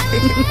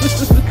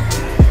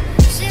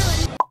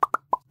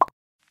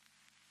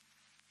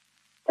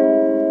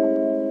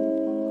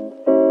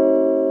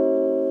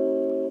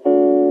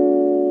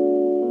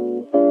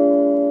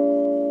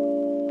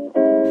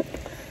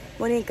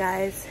Morning,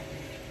 guys.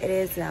 It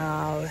is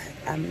now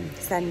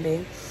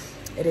Sunday.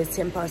 It is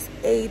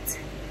 8:10,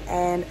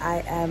 and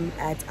I am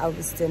at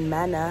Alveston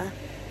Manor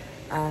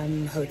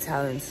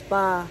Hotel and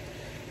Spa.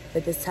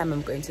 But this time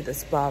I'm going to the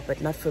spa,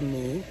 but not for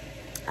me.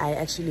 I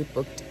actually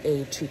booked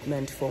a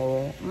treatment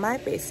for my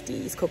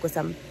besties,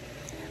 Kokosam,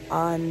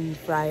 on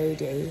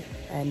Friday,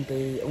 and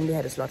they only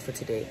had a slot for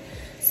today.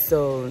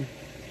 So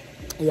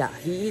yeah,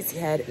 he's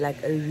had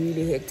like a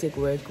really hectic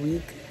work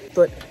week.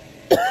 Thought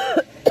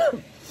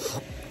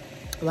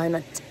why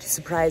not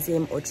surprise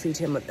him or treat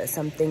him with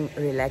something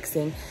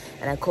relaxing?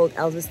 And I called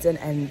Alveston,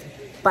 and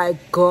by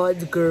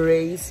God's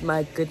grace,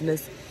 my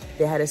goodness,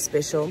 they had a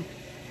special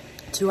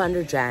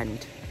 200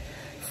 rand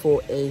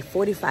for a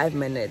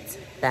 45-minute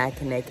back,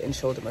 neck and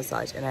shoulder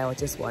massage, and I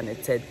just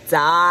wanted to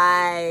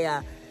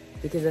die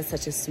because that's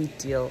such a sweet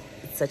deal.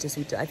 It's such a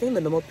sweet deal. I think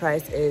the normal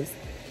price is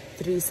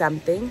 3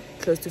 something,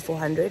 close to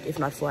 400, if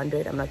not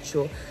 400, I'm not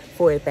sure,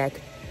 for a back,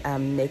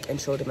 neck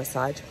and shoulder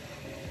massage.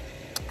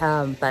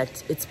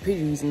 But it's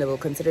pretty reasonable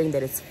considering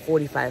that it's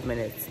 45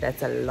 minutes.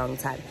 That's a long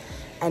time.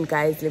 And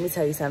guys, let me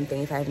tell you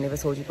something, if I've never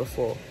told you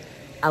before,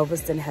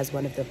 Alveston has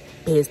one of the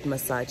best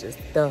massages,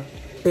 the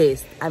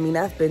best. I mean,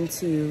 I've been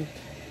to,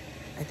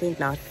 I think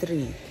now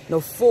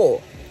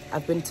 4.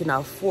 I've been to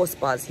now 4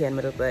 spas here in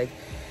Middelburg,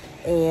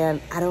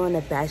 and I don't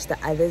want to bash the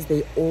others.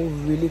 They're all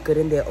really good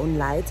in their own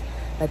light,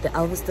 but the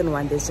Alveston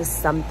one, there's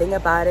just something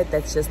about it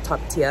that's just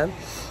top tier.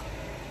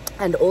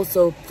 And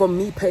also for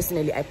me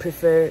personally, I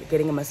prefer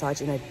getting a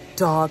massage in a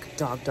dark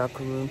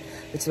room,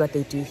 which is what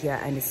they do here,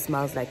 and it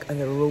smells like an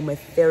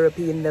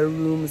aromatherapy in the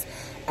rooms,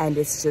 and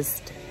it's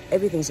just,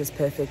 everything's just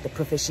perfect. The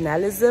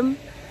professionalism,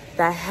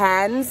 the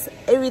hands,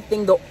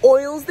 everything, the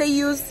oils they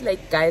use,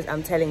 like guys,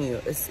 I'm telling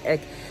you, it's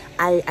like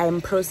I am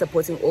pro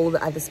supporting all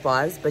the other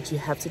spas, but you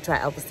have to try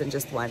Alveston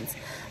just once.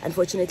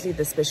 Unfortunately,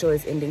 the special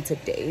is ending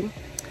today,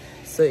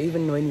 so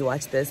even when you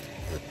watch this,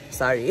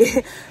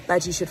 sorry,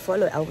 but you should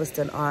follow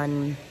Alveston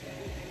on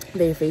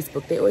their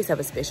Facebook. They always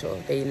have a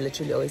special. They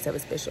literally always have a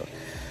special.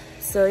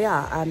 So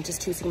yeah, I'm just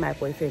treating my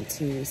boyfriend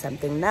to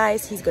something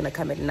nice. He's gonna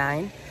come at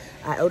 9.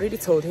 I already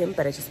told him,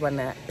 but I just want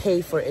to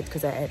pay for it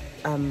because I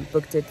had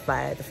booked it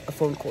via a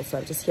phone call. So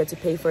I'm just here to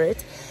pay for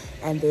it.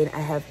 And then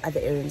I have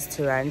other errands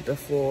to run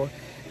before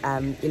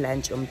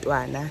lunch.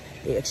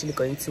 They're actually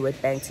going to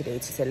World Bank today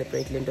to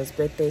celebrate Lindo's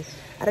birthday.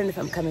 I don't know if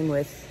I'm coming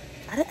with,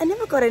 I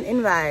never got an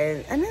invite.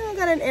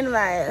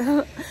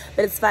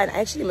 But it's fine.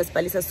 I actually miss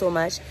Balisa so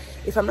much.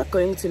 If I'm not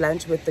going to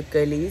lunch with the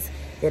girlies,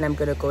 then I'm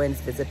going to go and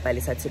visit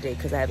Balisa today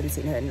because I haven't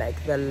seen her in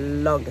like the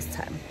longest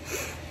time.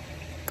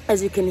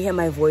 As you can hear,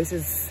 my voice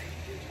is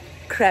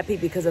crappy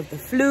because of the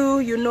flu.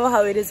 You know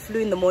how it is. Flu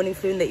in the morning,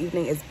 flu in the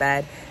evening is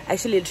bad. I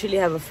actually literally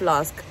have a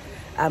flask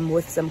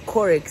with some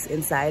Corex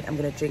inside. I'm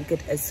gonna drink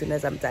it as soon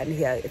as I'm done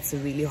here. It's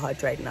really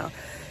hot right now.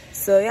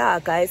 So yeah,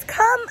 guys,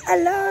 come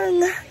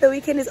along. The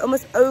weekend is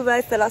almost over.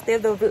 It's the last day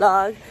of the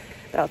vlog,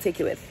 but I'll take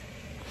you with.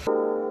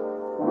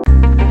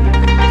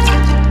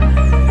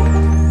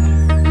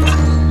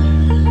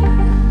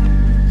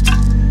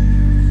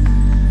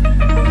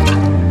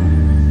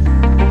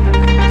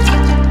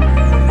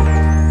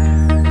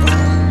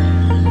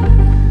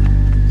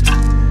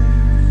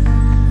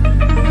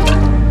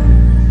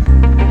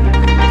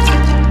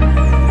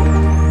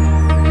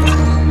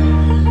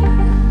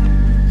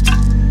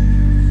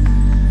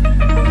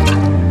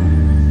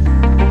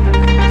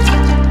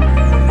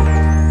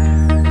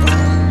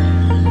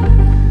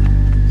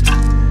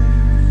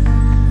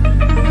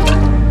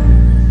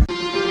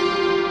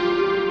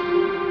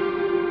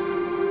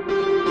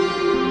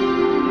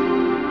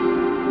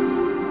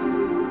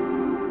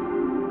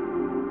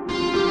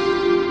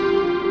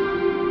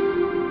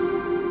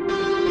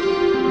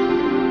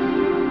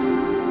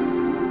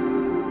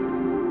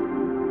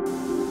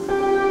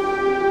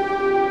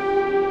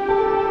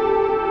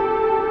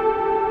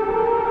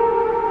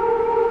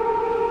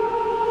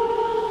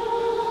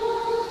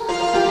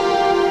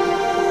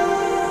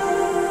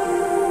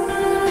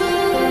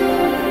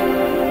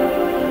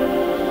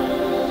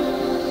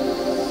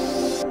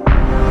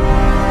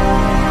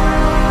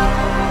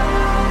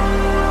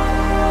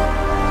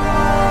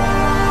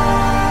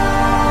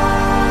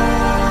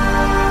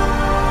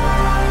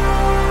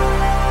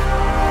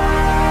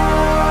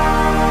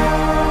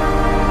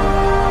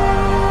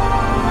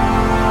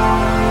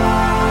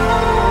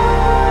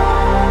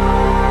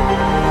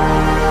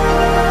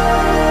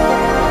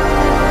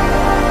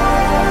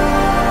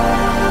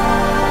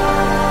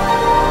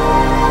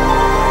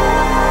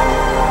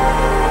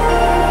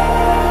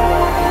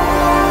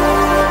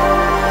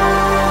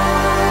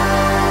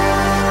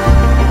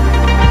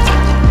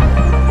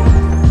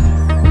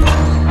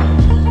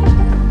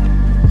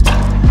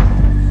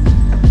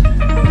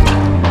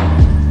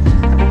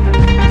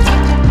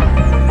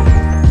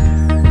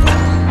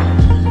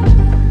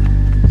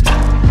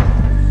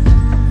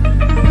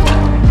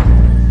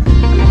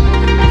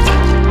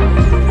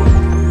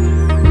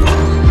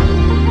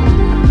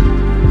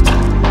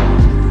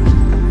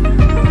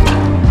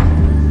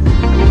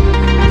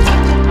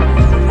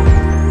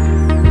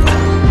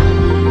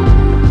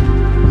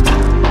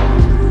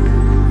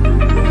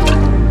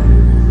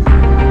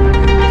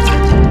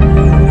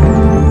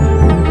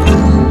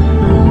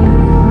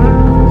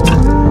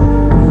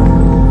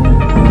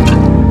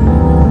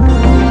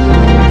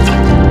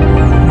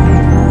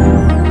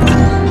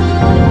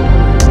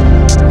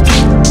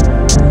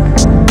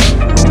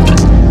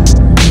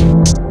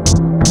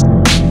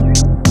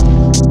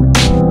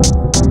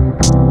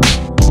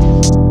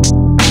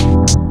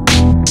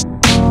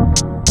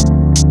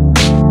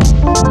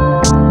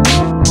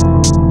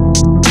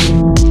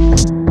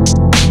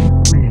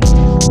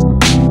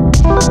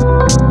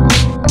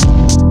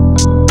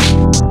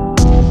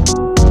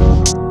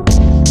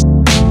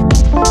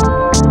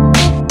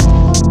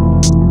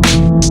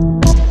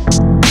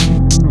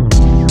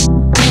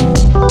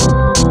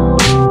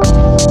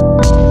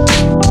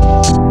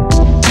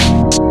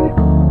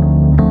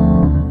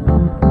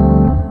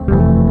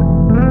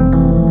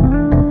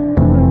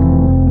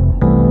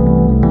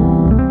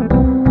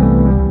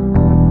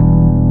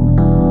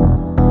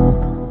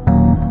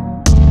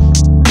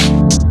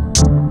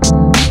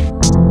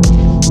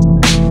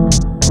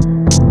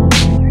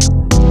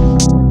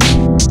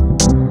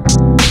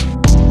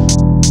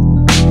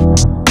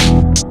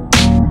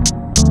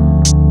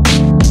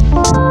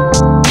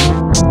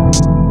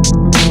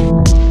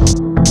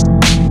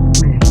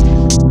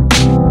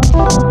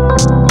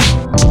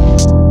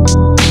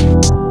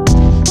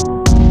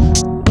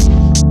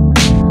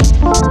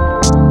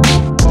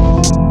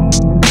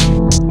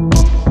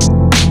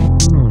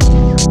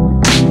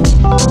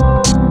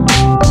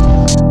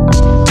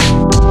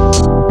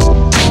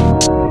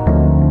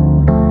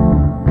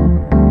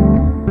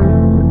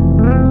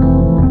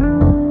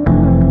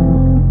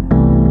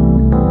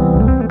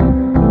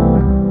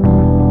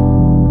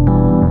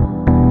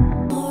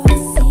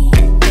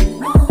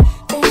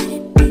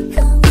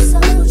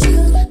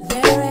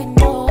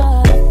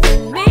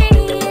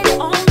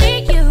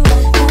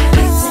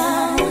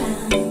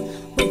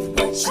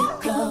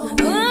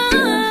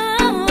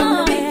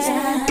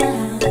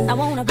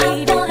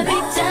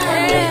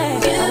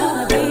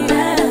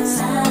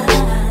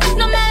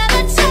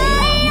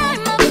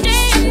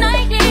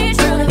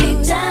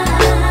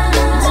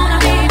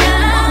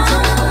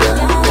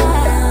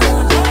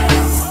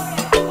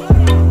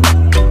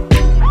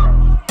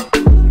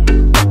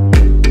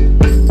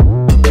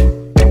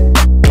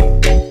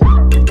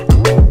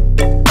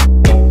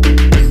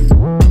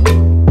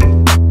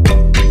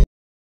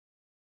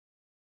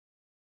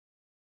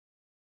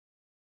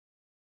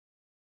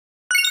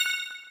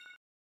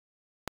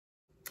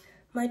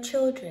 My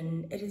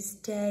children, it is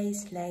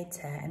days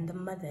later and the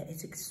mother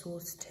is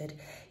exhausted.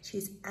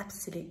 She's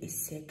absolutely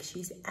sick.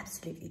 She's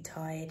absolutely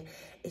tired.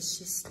 It's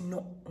just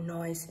not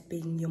nice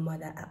being your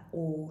mother at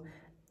all.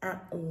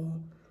 At all.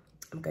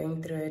 I'm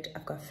going through it.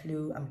 I've got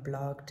flu. I'm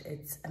blocked.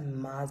 It's a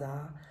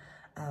maza.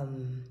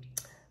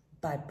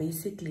 But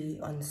basically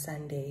on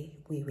Sunday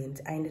we went.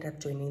 I ended up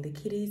joining the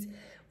kiddies.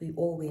 We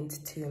all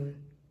went to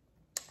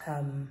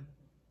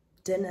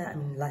dinner. I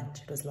mean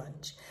lunch. It was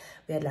lunch.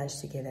 We had lunch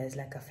together as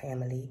like a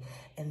family,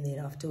 and then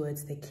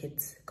afterwards the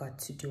kids got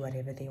to do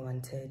whatever they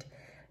wanted,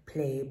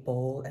 play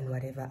ball and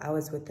whatever. I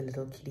was with the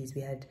little kiddies.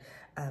 We had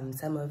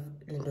some of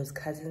Lindo's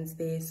cousins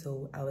there,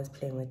 so I was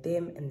playing with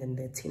them, and then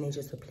the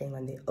teenagers were playing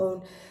on their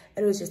own.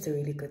 It was just a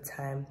really good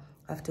time.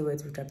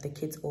 Afterwards we dropped the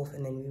kids off,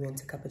 and then we went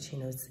to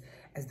cappuccinos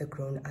as the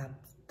grown-up.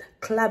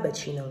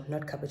 Clubbuccino,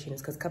 not cappuccinos,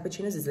 because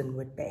cappuccinos is in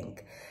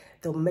Woodbank.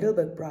 The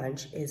Middleburg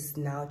branch is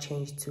now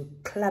changed to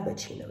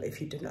Clubbuccino,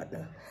 if you did not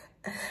know.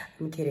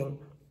 I'm kidding.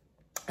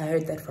 I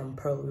heard that from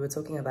Pearl. We were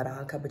talking about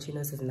how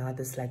cappuccinos is now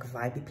this like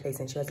vibey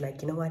place, and she was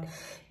like, you know what,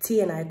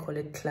 T and I call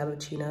it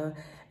Clubbuccino.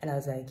 And I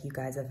was like, you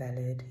guys are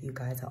valid, you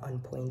guys are on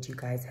point, you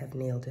guys have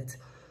nailed it.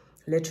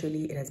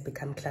 Literally, it has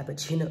become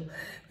Clubbuccino.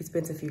 We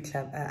spent a few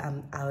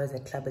hours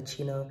at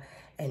Clubbuccino,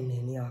 and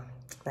then yeah,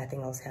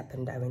 nothing else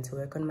happened. I went to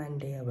work on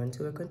Monday, I went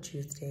to work on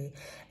Tuesday,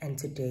 and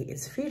today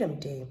is Freedom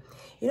Day.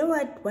 You know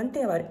what, one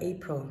thing about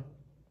April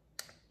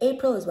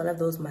is one of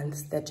those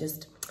months that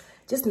just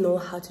know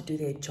how to do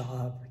their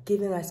job,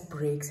 giving us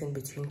breaks in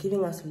between,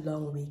 giving us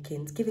long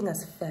weekends, giving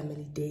us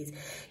family days,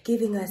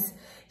 giving us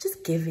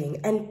just giving.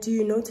 And did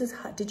you notice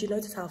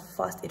how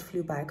fast it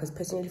flew by? Because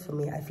personally for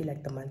me, I feel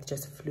like the month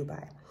just flew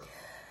by.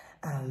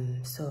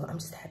 So I'm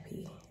just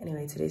happy.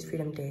 Anyway, today's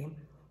Freedom Day.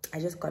 I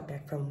just got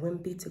back from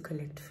Wimpy to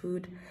collect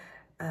food.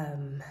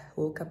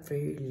 Woke up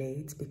very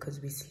late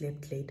because we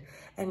slept late,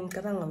 and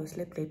Kabanga, we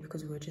slept late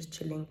because we were just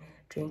chilling,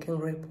 drinking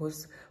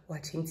rooibos,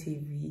 watching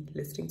TV,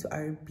 listening to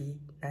R&B,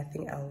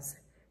 nothing else.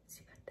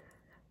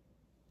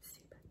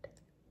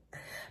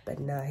 But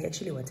no, he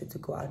actually wanted to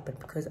go out, but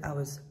because I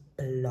was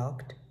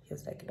blocked, he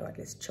was like, you know what,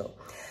 let's chill.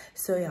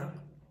 So yeah,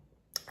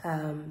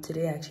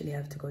 today I actually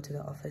have to go to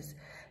the office.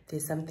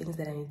 There's some things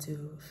that I need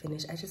to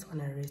finish. I just want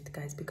to rest,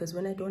 guys, because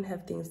when I don't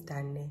have things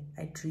done,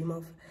 I dream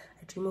of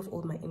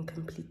all my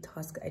incomplete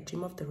tasks. I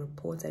dream of the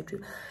reports.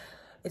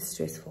 It's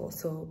stressful.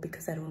 So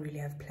because I don't really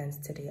have plans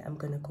today, I'm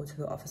gonna go to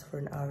the office for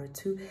an hour or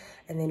two,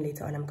 and then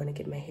later on I'm gonna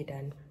get my hair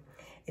done.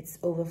 It's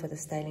over for the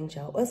styling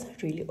gel. Well, it's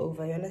not really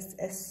over.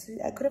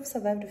 I could have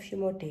survived a few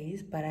more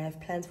days, but I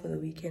have plans for the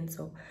weekend,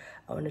 so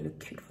I want to look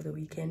cute for the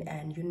weekend.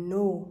 And you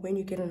know, when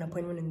you get an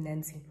appointment with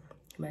Nancy,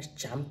 you must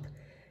jump,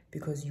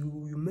 because you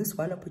miss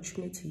one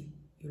opportunity,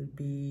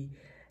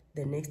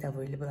 the next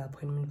available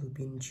appointment will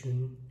be in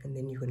June, and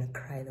then you're gonna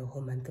cry the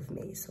whole month of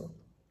May. So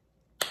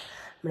I'm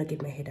gonna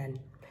get my hair done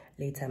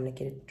later. I'm gonna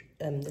get it,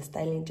 the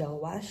styling gel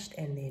washed,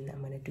 and then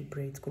I'm gonna do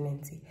braids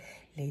kunenzi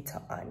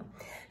later on.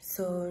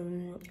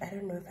 So I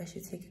don't know if I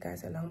should take you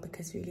guys along,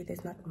 because really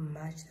there's not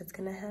much that's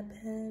gonna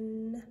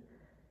happen.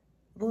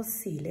 We'll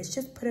see. Let's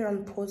just put it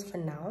on pause for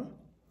now,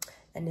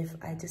 and if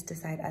I just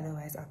decide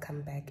otherwise, I'll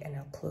come back and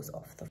I'll close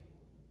off the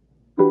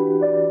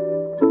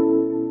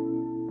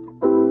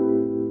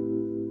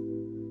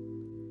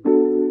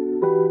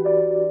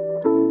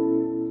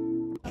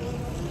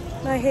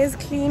My hair's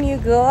clean, you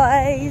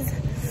guys.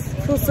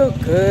 Feels so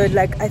good.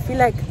 Like, I feel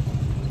like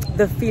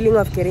the feeling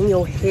of getting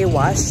your hair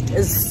washed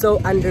is so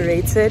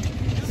underrated.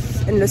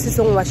 And this is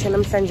on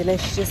Washanam Sanjana.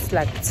 She just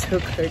like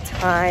took her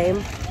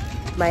time.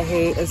 My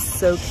hair is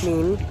so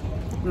clean.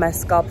 My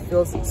scalp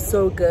feels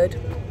so good.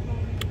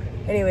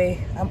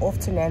 Anyway, I'm off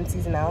to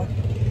Nancy's now,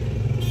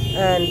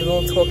 and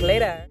we'll talk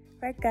later.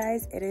 Right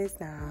guys, it is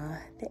now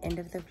the end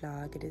of the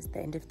vlog. It is the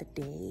end of the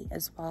day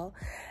as well.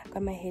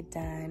 Got my hair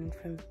done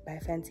by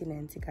Fancy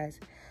Nancy, guys.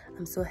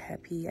 I'm so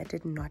happy. I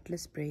did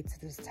knotless braids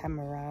this time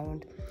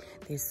around.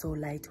 They're so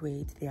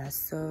lightweight. They are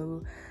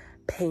so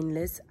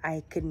painless.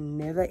 I could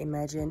never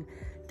imagine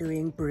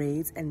doing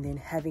braids and then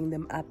having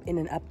them up in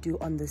an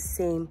updo on the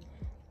same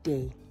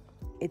day.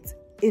 It's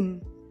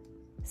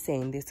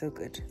insane. They're so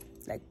good.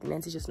 Like,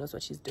 Nancy just knows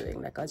what she's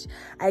doing. Like,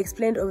 I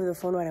explained over the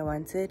phone what I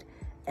wanted,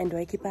 and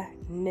and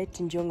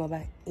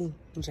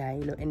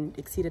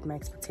exceeded my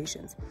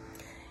expectations.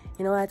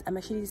 You know what, I'm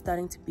actually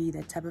starting to be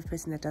that type of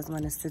person that doesn't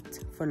want to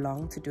sit for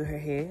long to do her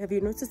hair. Have you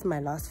noticed my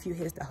last few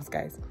hairstyles,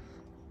 guys?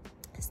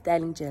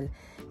 Styling gel,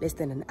 less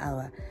than an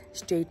hour.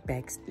 Straight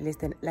backs, less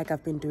than, like,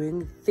 I've been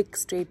doing thick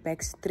straight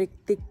backs, thick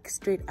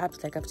straight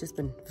ups. Like, I've just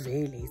been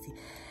very lazy,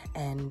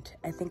 and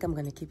I think I'm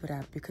gonna keep it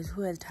up, because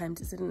who has time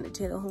to sit in the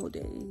chair the whole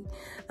day?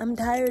 I'm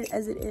tired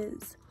as it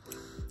is.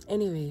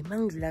 Anyway,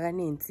 I'm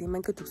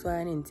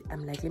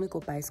like, let me go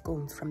buy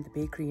scones from the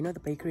bakery. You know,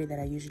 the bakery that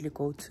I usually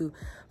go to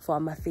for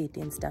my fete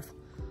and stuff.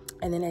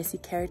 And then I see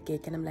carrot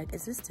cake, and I'm like,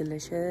 is this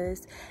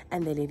delicious?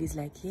 And the lady's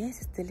like,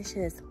 yes, it's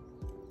delicious.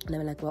 And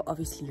I'm like, well,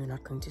 obviously you're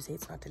not going to say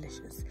it's not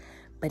delicious.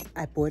 But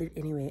I bought it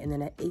anyway, and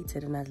then I ate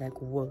it, and I was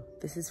like, whoa,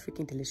 this is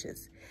freaking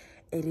delicious.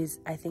 It is,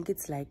 I think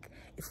it's like,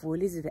 if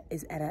Woolies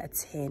is at a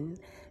 10,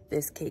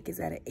 this cake is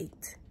at an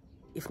 8,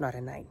 if not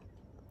a 9.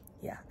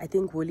 Yeah, I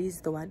think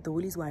Woolies, the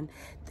Woolies one,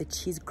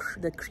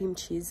 the cream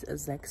cheese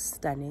is like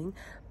stunning,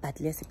 but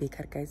less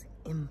baker guys,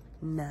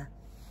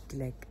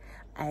 like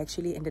I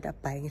actually ended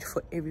up buying it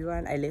for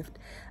everyone. I left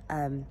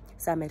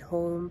some at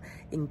home.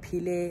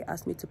 Ingpile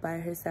asked me to buy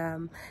her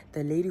some.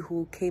 The lady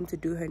who came to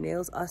do her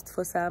nails asked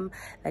for some.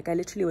 Like I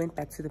literally went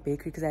back to the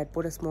bakery because I had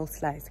bought a small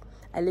slice.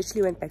 I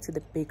literally went back to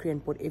the bakery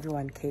and bought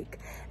everyone cake.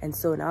 And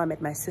so now I'm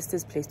at my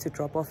sister's place to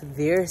drop off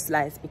their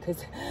slice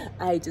because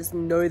I just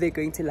know they're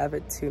going to love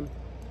it too.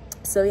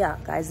 So yeah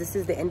guys, this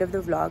is the end of the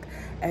vlog.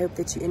 I hope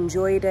that you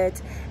enjoyed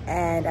it,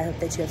 and I hope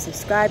that you have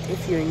subscribed.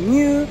 If you're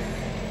new,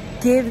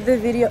 give the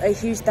video a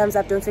huge thumbs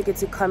up. Don't forget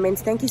to comment.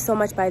 Thank you so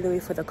much, by the way,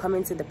 for the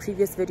comments in the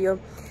previous video.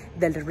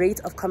 The rate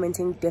of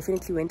commenting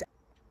definitely went up.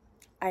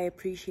 I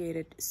appreciate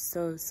it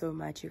so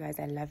much, you guys.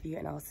 I love you,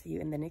 and I'll see you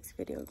in the next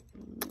video.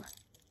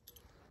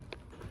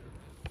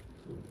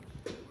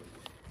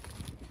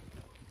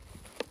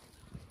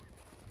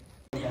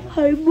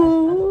 Hi,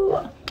 boo.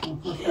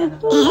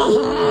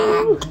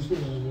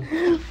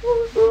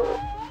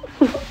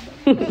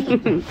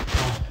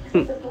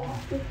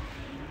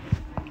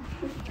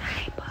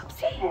 Hi,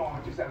 Popsy.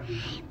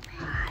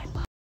 Hi, Popsy.